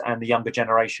traditions, and the younger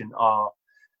generation are,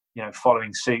 you know,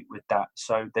 following suit with that.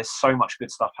 So there's so much good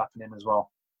stuff happening as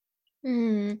well.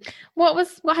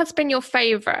 What has been your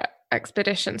favorite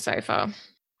expedition so far?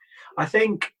 I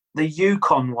think the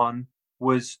Yukon one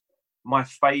was my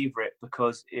favorite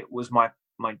because it was my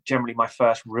generally my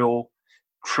first real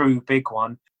true big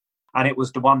one, and it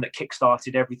was the one that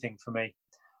kick-started everything for me.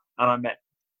 And I met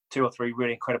 2 or 3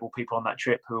 really incredible people on that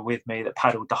trip who were with me, that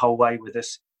paddled the whole way with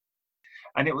us.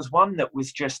 And it was one that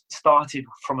was just started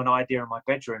from an idea in my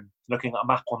bedroom, looking at a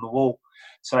map on the wall.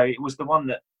 So it was the one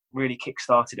that really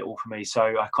kick-started it all for me. So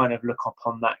I kind of look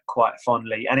upon that quite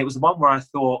fondly. And it was the one where I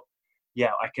thought,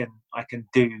 yeah, I can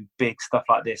do big stuff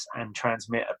like this and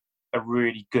transmit a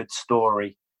really good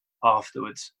story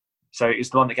afterwards. So it was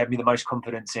the one that gave me the most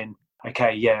confidence in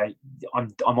okay, yeah,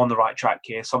 I'm on the right track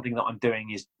here. Something that I'm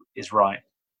doing is right.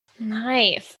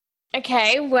 Nice.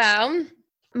 Okay, well,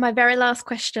 my very last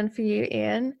question for you,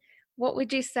 Ian. What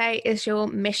would you say is your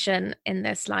mission in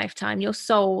this lifetime, your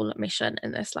sole mission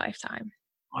in this lifetime?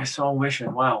 My sole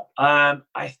mission, wow.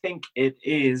 I think it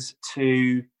is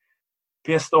to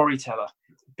be a storyteller,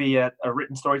 be a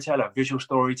written storyteller, a visual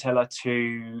storyteller,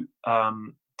 to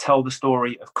tell the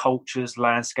story of cultures,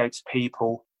 landscapes,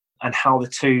 people, and how the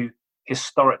two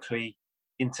historically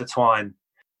intertwine,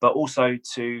 but also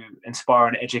to inspire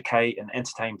and educate and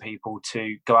entertain people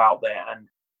to go out there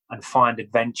and find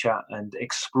adventure and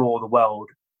explore the world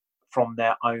from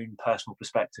their own personal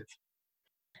perspective.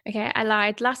 Okay, I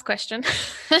lied. Last question.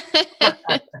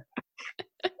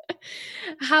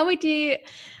 How would you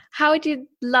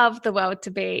love the world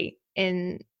to be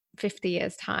in 50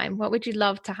 years' time? What would you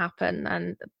love to happen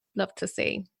and love to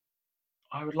see?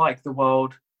 I would like the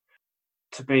world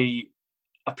to be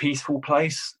a peaceful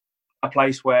place, a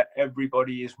place where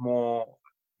everybody is more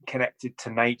connected to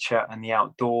nature and the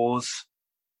outdoors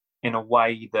in a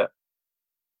way that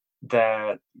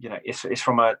they're, it's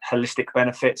from a holistic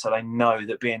benefit. So they know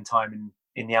that being time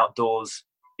in the outdoors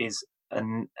is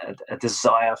a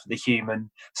desire for the human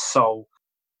soul,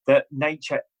 that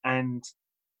nature and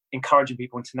encouraging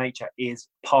people into nature is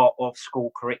part of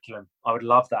school curriculum. I would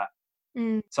love that.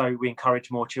 So we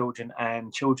encourage more children,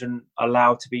 and children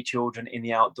allowed to be children in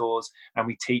the outdoors, and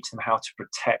we teach them how to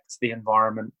protect the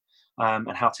environment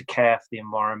and how to care for the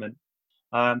environment.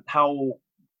 How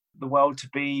the world to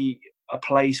be a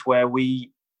place where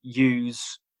we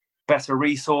use better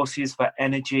resources for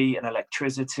energy and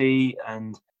electricity,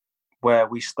 and where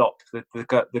we stop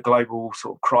the global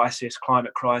sort of crisis,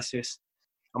 climate crisis,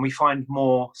 and we find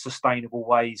more sustainable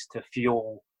ways to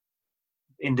fuel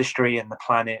industry and the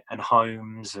planet and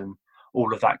homes and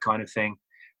all of that kind of thing.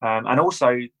 And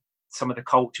also some of the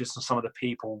cultures and some of the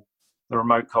people, the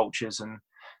remote cultures, and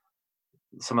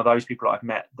some of those people I've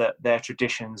met, that their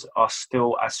traditions are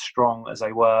still as strong as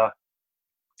they were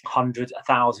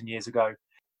 1,000 years ago.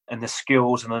 And the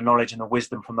skills and the knowledge and the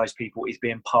wisdom from those people is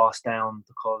being passed down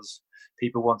because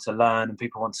people want to learn and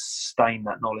people want to sustain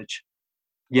that knowledge.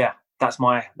 Yeah, that's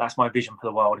my vision for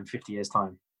the world in 50 years'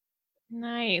 time.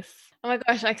 Nice. Oh my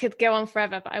gosh, I could go on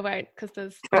forever, but I won't, because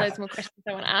there's loads more questions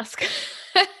I want to ask.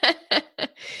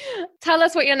 Tell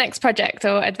us what your next project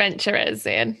or adventure is,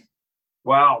 Ian.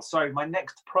 Wow. So my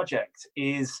next project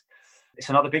it's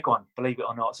another big one, believe it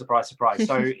or not. Surprise, surprise.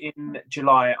 So in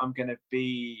July, I'm going to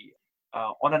be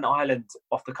on an island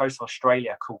off the coast of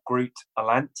Australia called Groote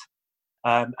Eylandt.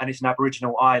 And it's an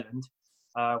Aboriginal island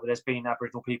where there's been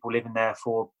Aboriginal people living there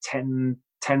for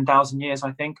 10,000 years,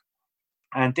 I think.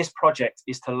 And this project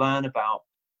is to learn about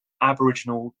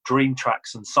Aboriginal dream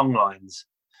tracks and songlines.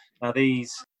 Now,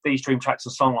 these dream tracks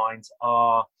and songlines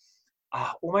are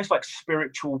almost like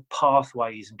spiritual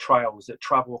pathways and trails that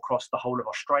travel across the whole of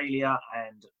Australia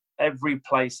and every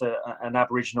place an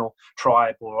Aboriginal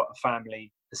tribe or a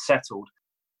family has settled.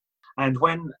 And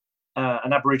when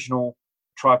an Aboriginal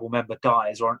tribal member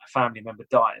dies or a family member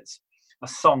dies, a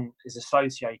song is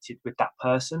associated with that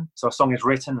person. So a song is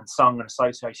written and sung and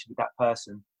associated with that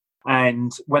person.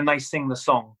 And when they sing the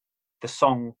song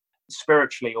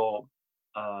spiritually, or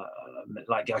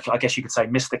like I guess you could say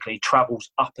mystically,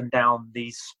 travels up and down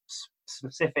these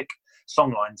specific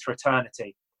songlines for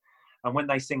eternity. And when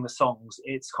they sing the songs,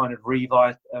 it's kind of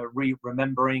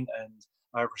remembering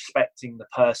and respecting the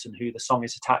person who the song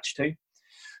is attached to.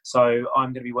 So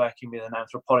I'm going to be working with an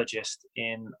anthropologist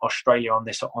in Australia on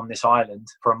this island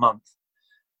for a month,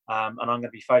 and I'm going to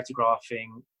be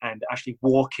photographing and actually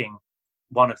walking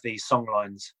one of these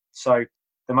songlines. So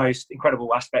the most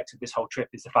incredible aspect of this whole trip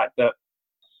is the fact that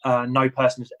no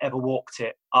person has ever walked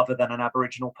it other than an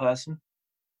Aboriginal person.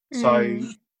 So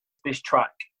this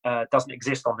track doesn't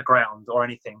exist on the ground or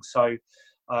anything. So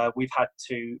we've had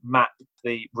to map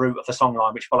the route of the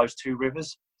songline, which follows two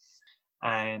rivers.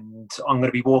 And I'm going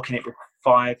to be walking it with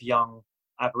 5 young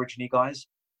Aborigine guys.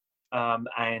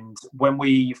 And when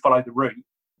we follow the route,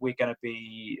 we're going to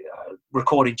be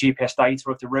recording GPS data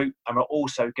of the route. And we're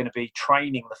also going to be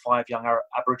training the 5 young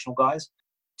Aboriginal guys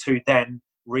to then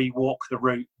re-walk the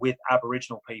route with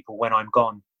Aboriginal people when I'm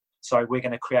gone. So we're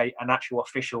going to create an actual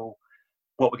official,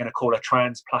 what we're going to call a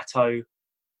trans-plateau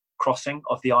crossing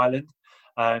of the island.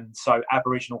 So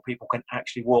Aboriginal people can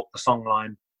actually walk the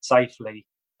songline safely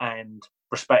and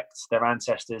respect their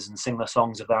ancestors and sing the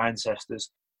songs of their ancestors.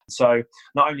 So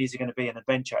not only is it going to be an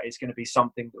adventure, it's going to be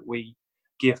something that we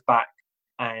give back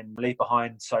and leave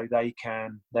behind, so they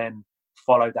can then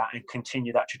follow that and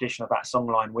continue that tradition of that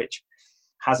songline, which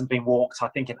hasn't been walked, I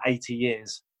think, in 80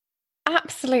 years.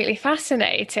 absolutely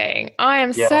fascinating. I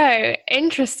am Yeah. so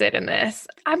interested in this.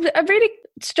 I'm really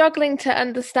struggling to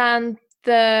understand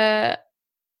the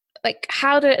like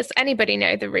how does anybody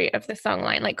know the root of the song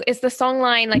line? Like is the song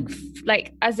line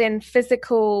like as in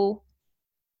physical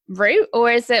root,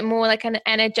 or is it more like an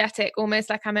energetic, almost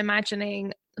like I'm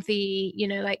imagining the,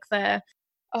 like the,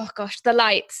 oh gosh, the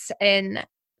lights in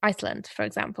Iceland, for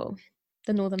example,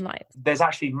 the Northern Lights? There's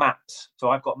actually maps. So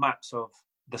I've got maps of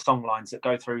the song lines that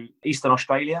go through Eastern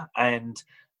Australia and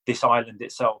this island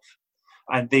itself.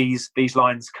 And these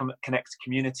lines connect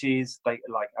communities, they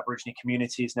like Aboriginal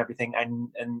communities and everything. And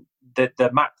the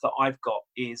map that I've got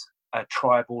is a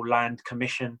tribal land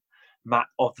commission map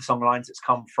of the song lines that's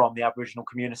come from the Aboriginal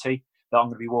community that I'm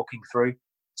going to be walking through.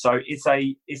 So it's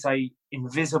a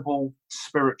invisible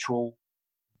spiritual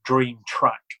dream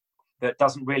track that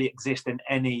doesn't really exist in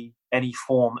any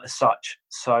form as such.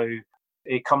 So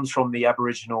it comes from the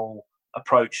Aboriginal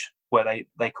approach where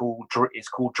it's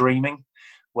called dreaming,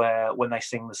 where when they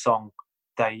sing the song,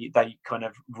 they kind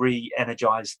of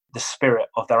re-energize the spirit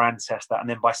of their ancestor, and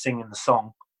then by singing the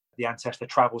song, the ancestor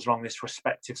travels along this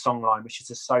respective song line, which is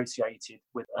associated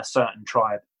with a certain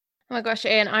tribe. Oh my gosh,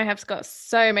 Ian, I have got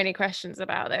so many questions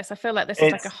about this. I feel like this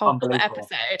is like a It's whole other unbelievable.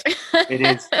 episode. It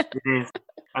is. It is.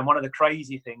 And one of the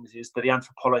crazy things is that the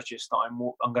anthropologist that I'm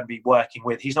going to be working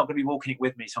with, he's not going to be walking it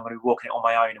with me, so I'm going to be walking it on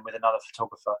my own and with another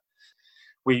photographer.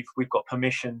 We've got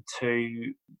permission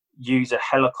to use a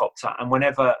helicopter, and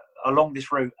whenever along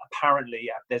this route, apparently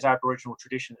there's Aboriginal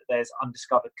tradition that there's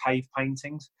undiscovered cave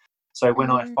paintings. So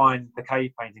when I find the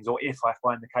cave paintings, or if I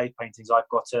find the cave paintings, I've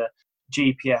got a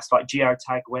GPS, like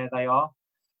geotag where they are,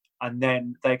 and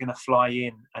then they're going to fly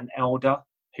in an elder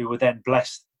who will then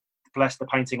bless the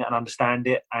painting and understand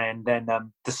it, and then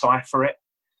decipher it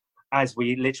as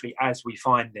we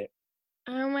find it.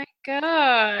 Oh my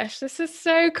gosh, this is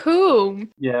so cool.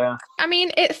 Yeah. I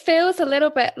mean, it feels a little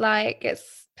bit like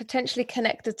it's potentially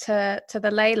connected to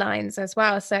the ley lines as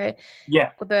well. So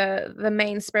Yeah. the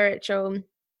main spiritual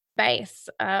base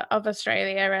of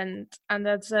Australia, and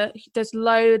there's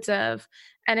loads of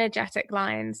energetic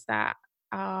lines that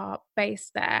are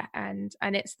based there, and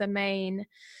it's the main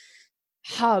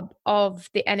hub of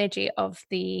the energy of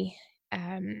the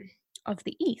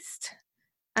East.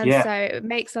 And Yeah. so it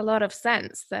makes a lot of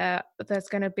sense that there's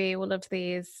going to be all of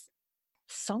these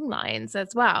song lines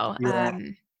as well, Yeah. that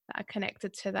are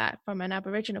connected to that from an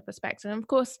Aboriginal perspective. And of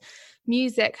course,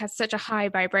 music has such a high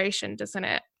vibration, doesn't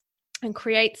it? And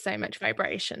creates so much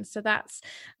vibration. So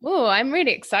I'm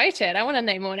really excited. I want to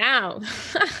know more now.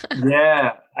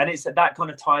 Yeah. And it's that kind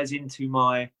of ties into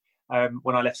my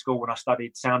when I left school, when I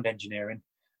studied sound engineering.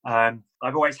 I've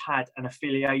always had an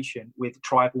affiliation with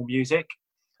tribal music,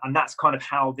 and that's kind of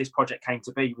how this project came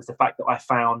to be. Was the fact that I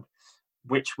found,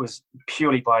 which was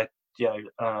purely by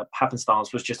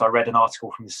happenstance, was just I read an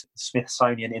article from the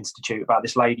Smithsonian Institute about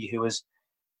this lady who was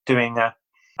doing a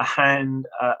hand.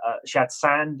 She had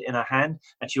sand in her hand,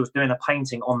 and she was doing a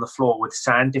painting on the floor with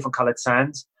sand, different coloured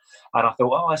sands. And I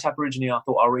thought, oh, that's Aboriginal. I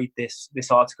thought I'll read this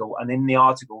article, and in the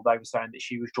article they were saying that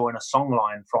she was drawing a song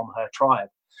line from her tribe.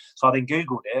 So I then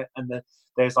Googled it, and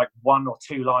there's like one or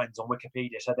two lines on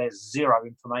Wikipedia. So there's zero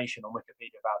information on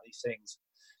Wikipedia about these things.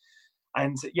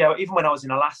 And yeah, even when I was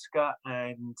in Alaska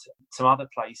and some other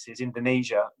places,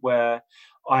 Indonesia, where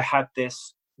I had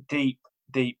this deep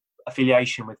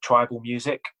affiliation with tribal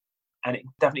music, and it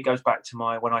definitely goes back to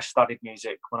when I studied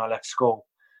music when I left school.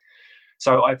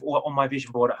 So I've on my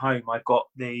vision board at home, I've got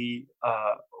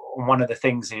one of the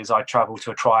things is I travel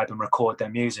to a tribe and record their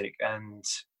music. And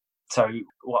so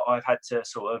what I've had to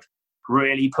sort of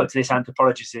really put to this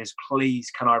anthropologist is, please,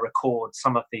 can I record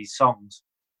some of these songs?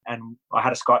 And I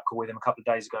had a Skype call with him a couple of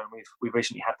days ago, and we've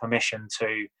recently had permission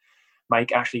to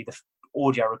make actually the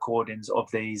audio recordings of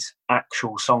these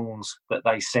actual songs that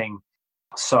they sing.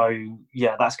 So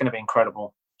yeah, that's going to be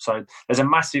incredible. So there's a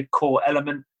massive core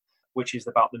element, which is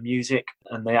about the music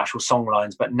and the actual song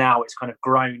lines, but now it's kind of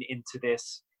grown into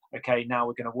this, okay, now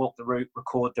we're going to walk the route,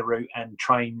 record the route, and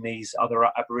train these other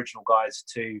Aboriginal guys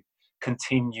to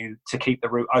continue to keep the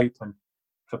route open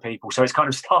for people. So it's kind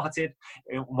of started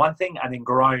in one thing and then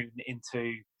grown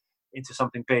into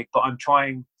something big. But I'm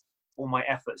trying all my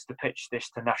efforts to pitch this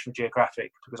to National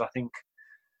Geographic, because I think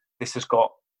this has got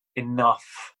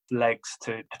enough legs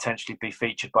to potentially be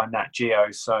featured by Nat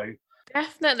Geo. So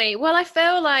Definitely. Well, I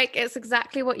feel like it's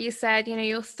exactly what you said,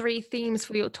 your 3 themes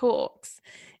for your talks.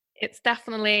 It's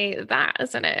definitely that,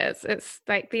 isn't it? It's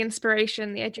like the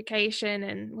inspiration, the education,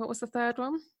 and what was the third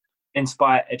one?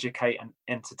 inspire, educate, and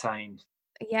entertain.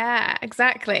 Yeah,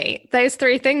 exactly. Those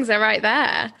 3 things are right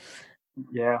there.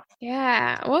 Yeah.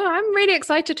 Yeah. Well, I'm really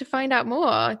excited to find out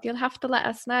more. You'll have to let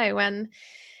us know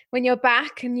when you're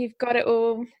back and you've got it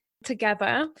all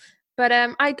together. But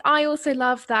I also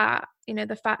love that,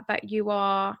 the fact that you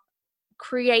are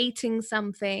creating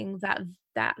something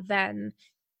that then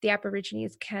the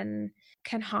Aborigines can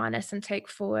harness and take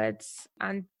forwards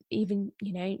and even,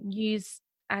 use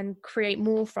and create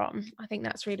more from. I think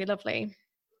that's really lovely.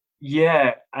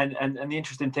 Yeah, and the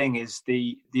interesting thing is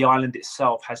the island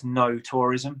itself has no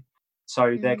tourism,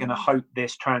 so they're going to hope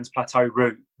this trans-plateau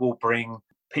route will bring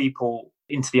people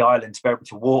into the island to be able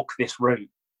to walk this route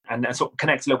and sort of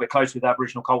connect a little bit closer with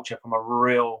Aboriginal culture from a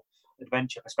real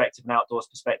adventure perspective and outdoors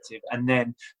perspective, and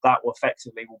then that will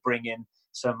effectively will bring in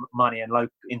some money and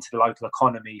into the local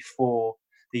economy for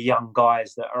the young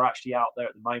guys that are actually out there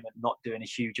at the moment not doing a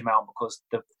huge amount because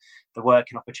the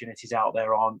working opportunities out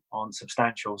there aren't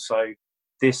substantial. So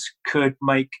this could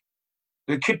be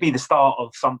the start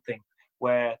of something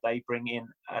where they bring in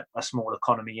a small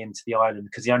economy into the island,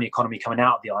 because the only economy coming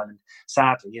out of the island,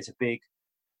 sadly, is a big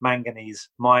manganese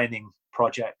mining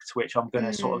project, which I'm going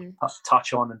to sort of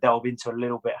touch on and delve into a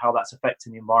little bit how that's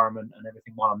affecting the environment and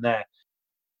everything while I'm there.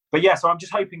 But yeah, so I'm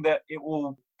just hoping that it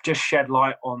will just shed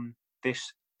light on this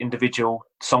individual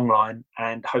songline,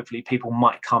 and hopefully people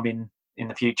might come in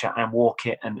the future and walk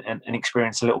it and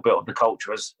experience a little bit of the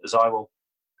culture as I will.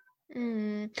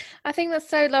 I think that's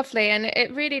so lovely, and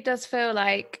it really does feel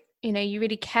like you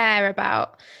really care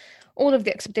about all of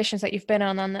the expeditions that you've been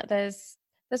on, and that there's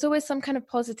always some kind of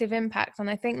positive impact.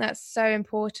 And I think that's so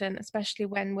important, especially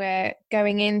when we're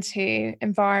going into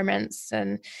environments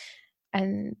and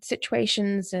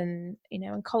situations and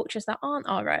and cultures that aren't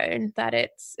our own, that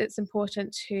it's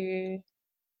important to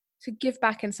give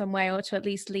back in some way, or to at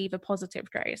least leave a positive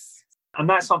trace. And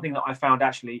that's something that I found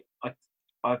actually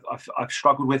I've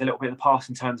struggled with a little bit in the past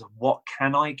in terms of what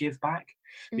can I give back.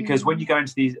 Because when you go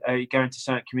into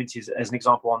certain communities, as an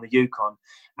example on the Yukon,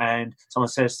 and someone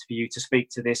says for you to speak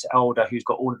to this elder who's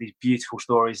got all of these beautiful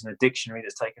stories and a dictionary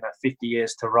that's taken her 50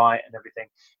 years to write and everything,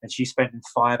 and she's spending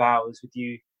 5 hours with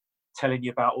you telling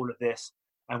you about all of this,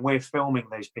 and we're filming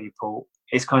those people,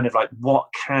 it's kind of like, what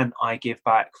can I give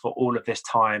back for all of this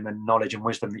time and knowledge and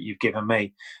wisdom that you've given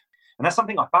me? And that's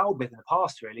something I battled with in the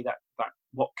past, really, that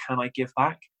what can I give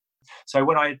back? So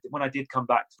when I did come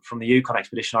back from the Yukon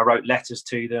expedition, I wrote letters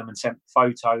to them and sent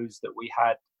photos that we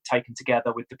had taken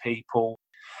together with the people.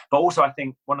 But also, I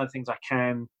think one of the things I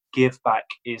can give back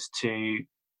is to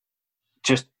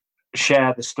just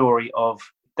share the story of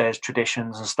there's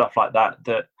traditions and stuff like that,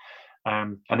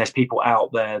 and there's people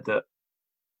out there that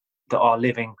are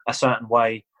living a certain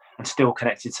way and still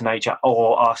connected to nature,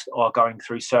 or are going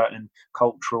through certain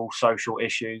cultural, social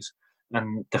issues.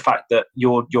 And the fact that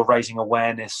you're raising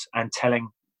awareness and telling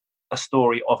a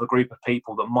story of a group of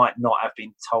people that might not have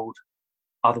been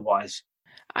otherwise.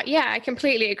 Yeah, I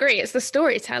completely agree. It's the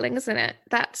storytelling, isn't it?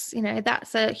 That's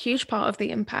a huge part of the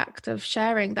impact of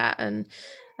sharing that, and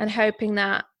hoping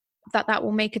that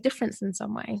will make a difference in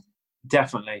some way.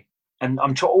 Definitely. And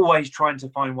I'm always trying to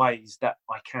find ways that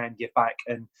I can give back.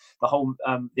 And the whole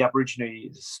the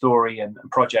Aborigine story and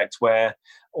project, where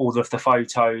all of the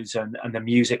photos and the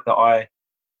music that I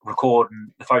record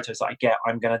and the photos that I get,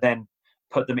 I'm going to then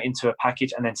put them into a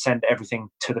package and then send everything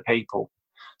to the people.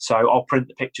 So I'll print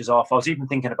the pictures off. I was even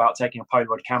thinking about taking a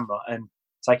Polaroid camera and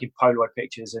taking Polaroid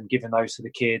pictures and giving those to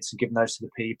the kids and giving those to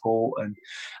the people. And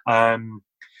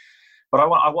but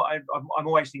I'm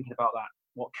always thinking about that.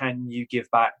 What can you give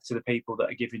back to the people that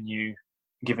are giving you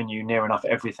near enough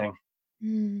everything?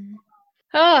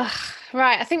 Oh,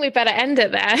 right. I think we better end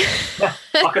it there. Yeah,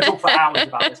 I could talk for hours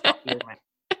about this stuff, believe me.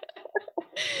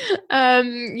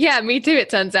 Yeah, me too, it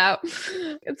turns out.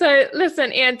 So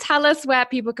listen, Ian, tell us where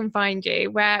people can find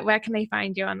you. Where can they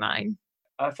find you online?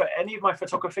 For any of my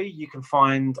photography, you can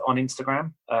find on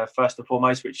Instagram, first and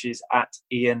foremost, which is at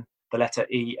Ian, the letter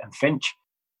E, and Finch.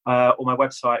 Or my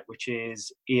website, which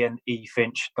is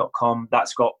ianefinch.com.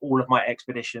 That's got all of my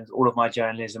expeditions, all of my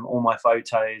journalism, all my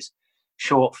photos,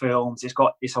 short films.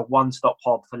 It's a one-stop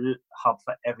hub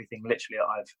for everything literally that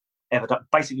I've ever done.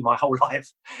 Basically, my whole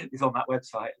life is on that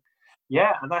website.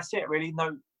 Yeah, and that's it really.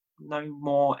 No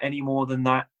any more than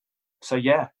that. So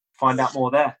yeah, find out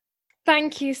more there.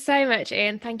 Thank you so much,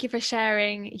 Ian. Thank you for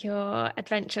sharing your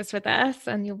adventures with us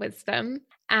and your wisdom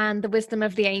and the wisdom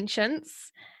of the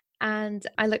ancients. And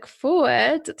I look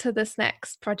forward to this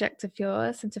next project of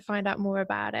yours and to find out more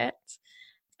about it.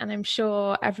 And I'm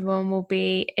sure everyone will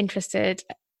be interested.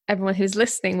 Everyone who's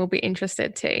listening will be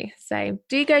interested too. So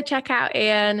do go check out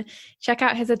Ian, check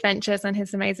out his adventures and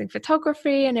his amazing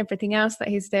photography and everything else that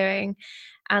he's doing.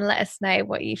 And let us know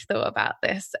what you've thought about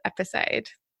this episode.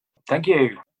 Thank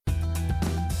you.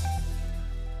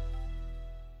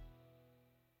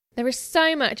 There is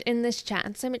so much in this chat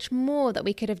and so much more that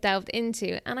we could have delved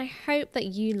into, and I hope that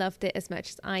you loved it as much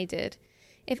as I did.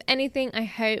 If anything, I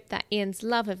hope that Ian's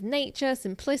love of nature,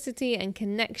 simplicity, and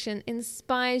connection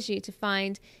inspires you to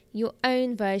find your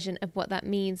own version of what that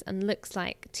means and looks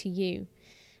like to you.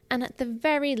 And at the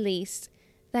very least,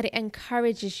 that it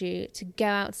encourages you to go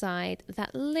outside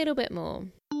that little bit more.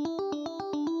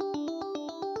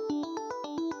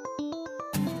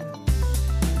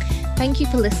 Thank you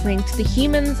for listening to the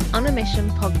Humans on a Mission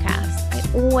podcast.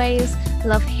 I always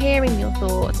love hearing your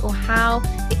thoughts or how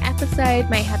the episode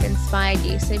may have inspired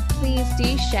you. So please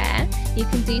do share. You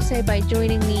can do so by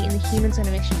joining me in the Humans on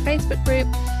a Mission Facebook group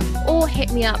or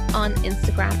hit me up on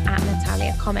Instagram at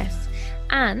Natalia Comis.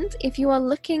 And if you are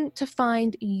looking to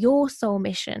find your soul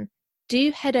mission, do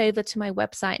head over to my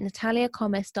website,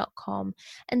 nataliacomis.com,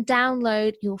 and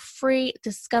download your free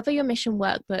Discover Your Mission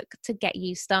workbook to get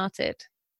you started.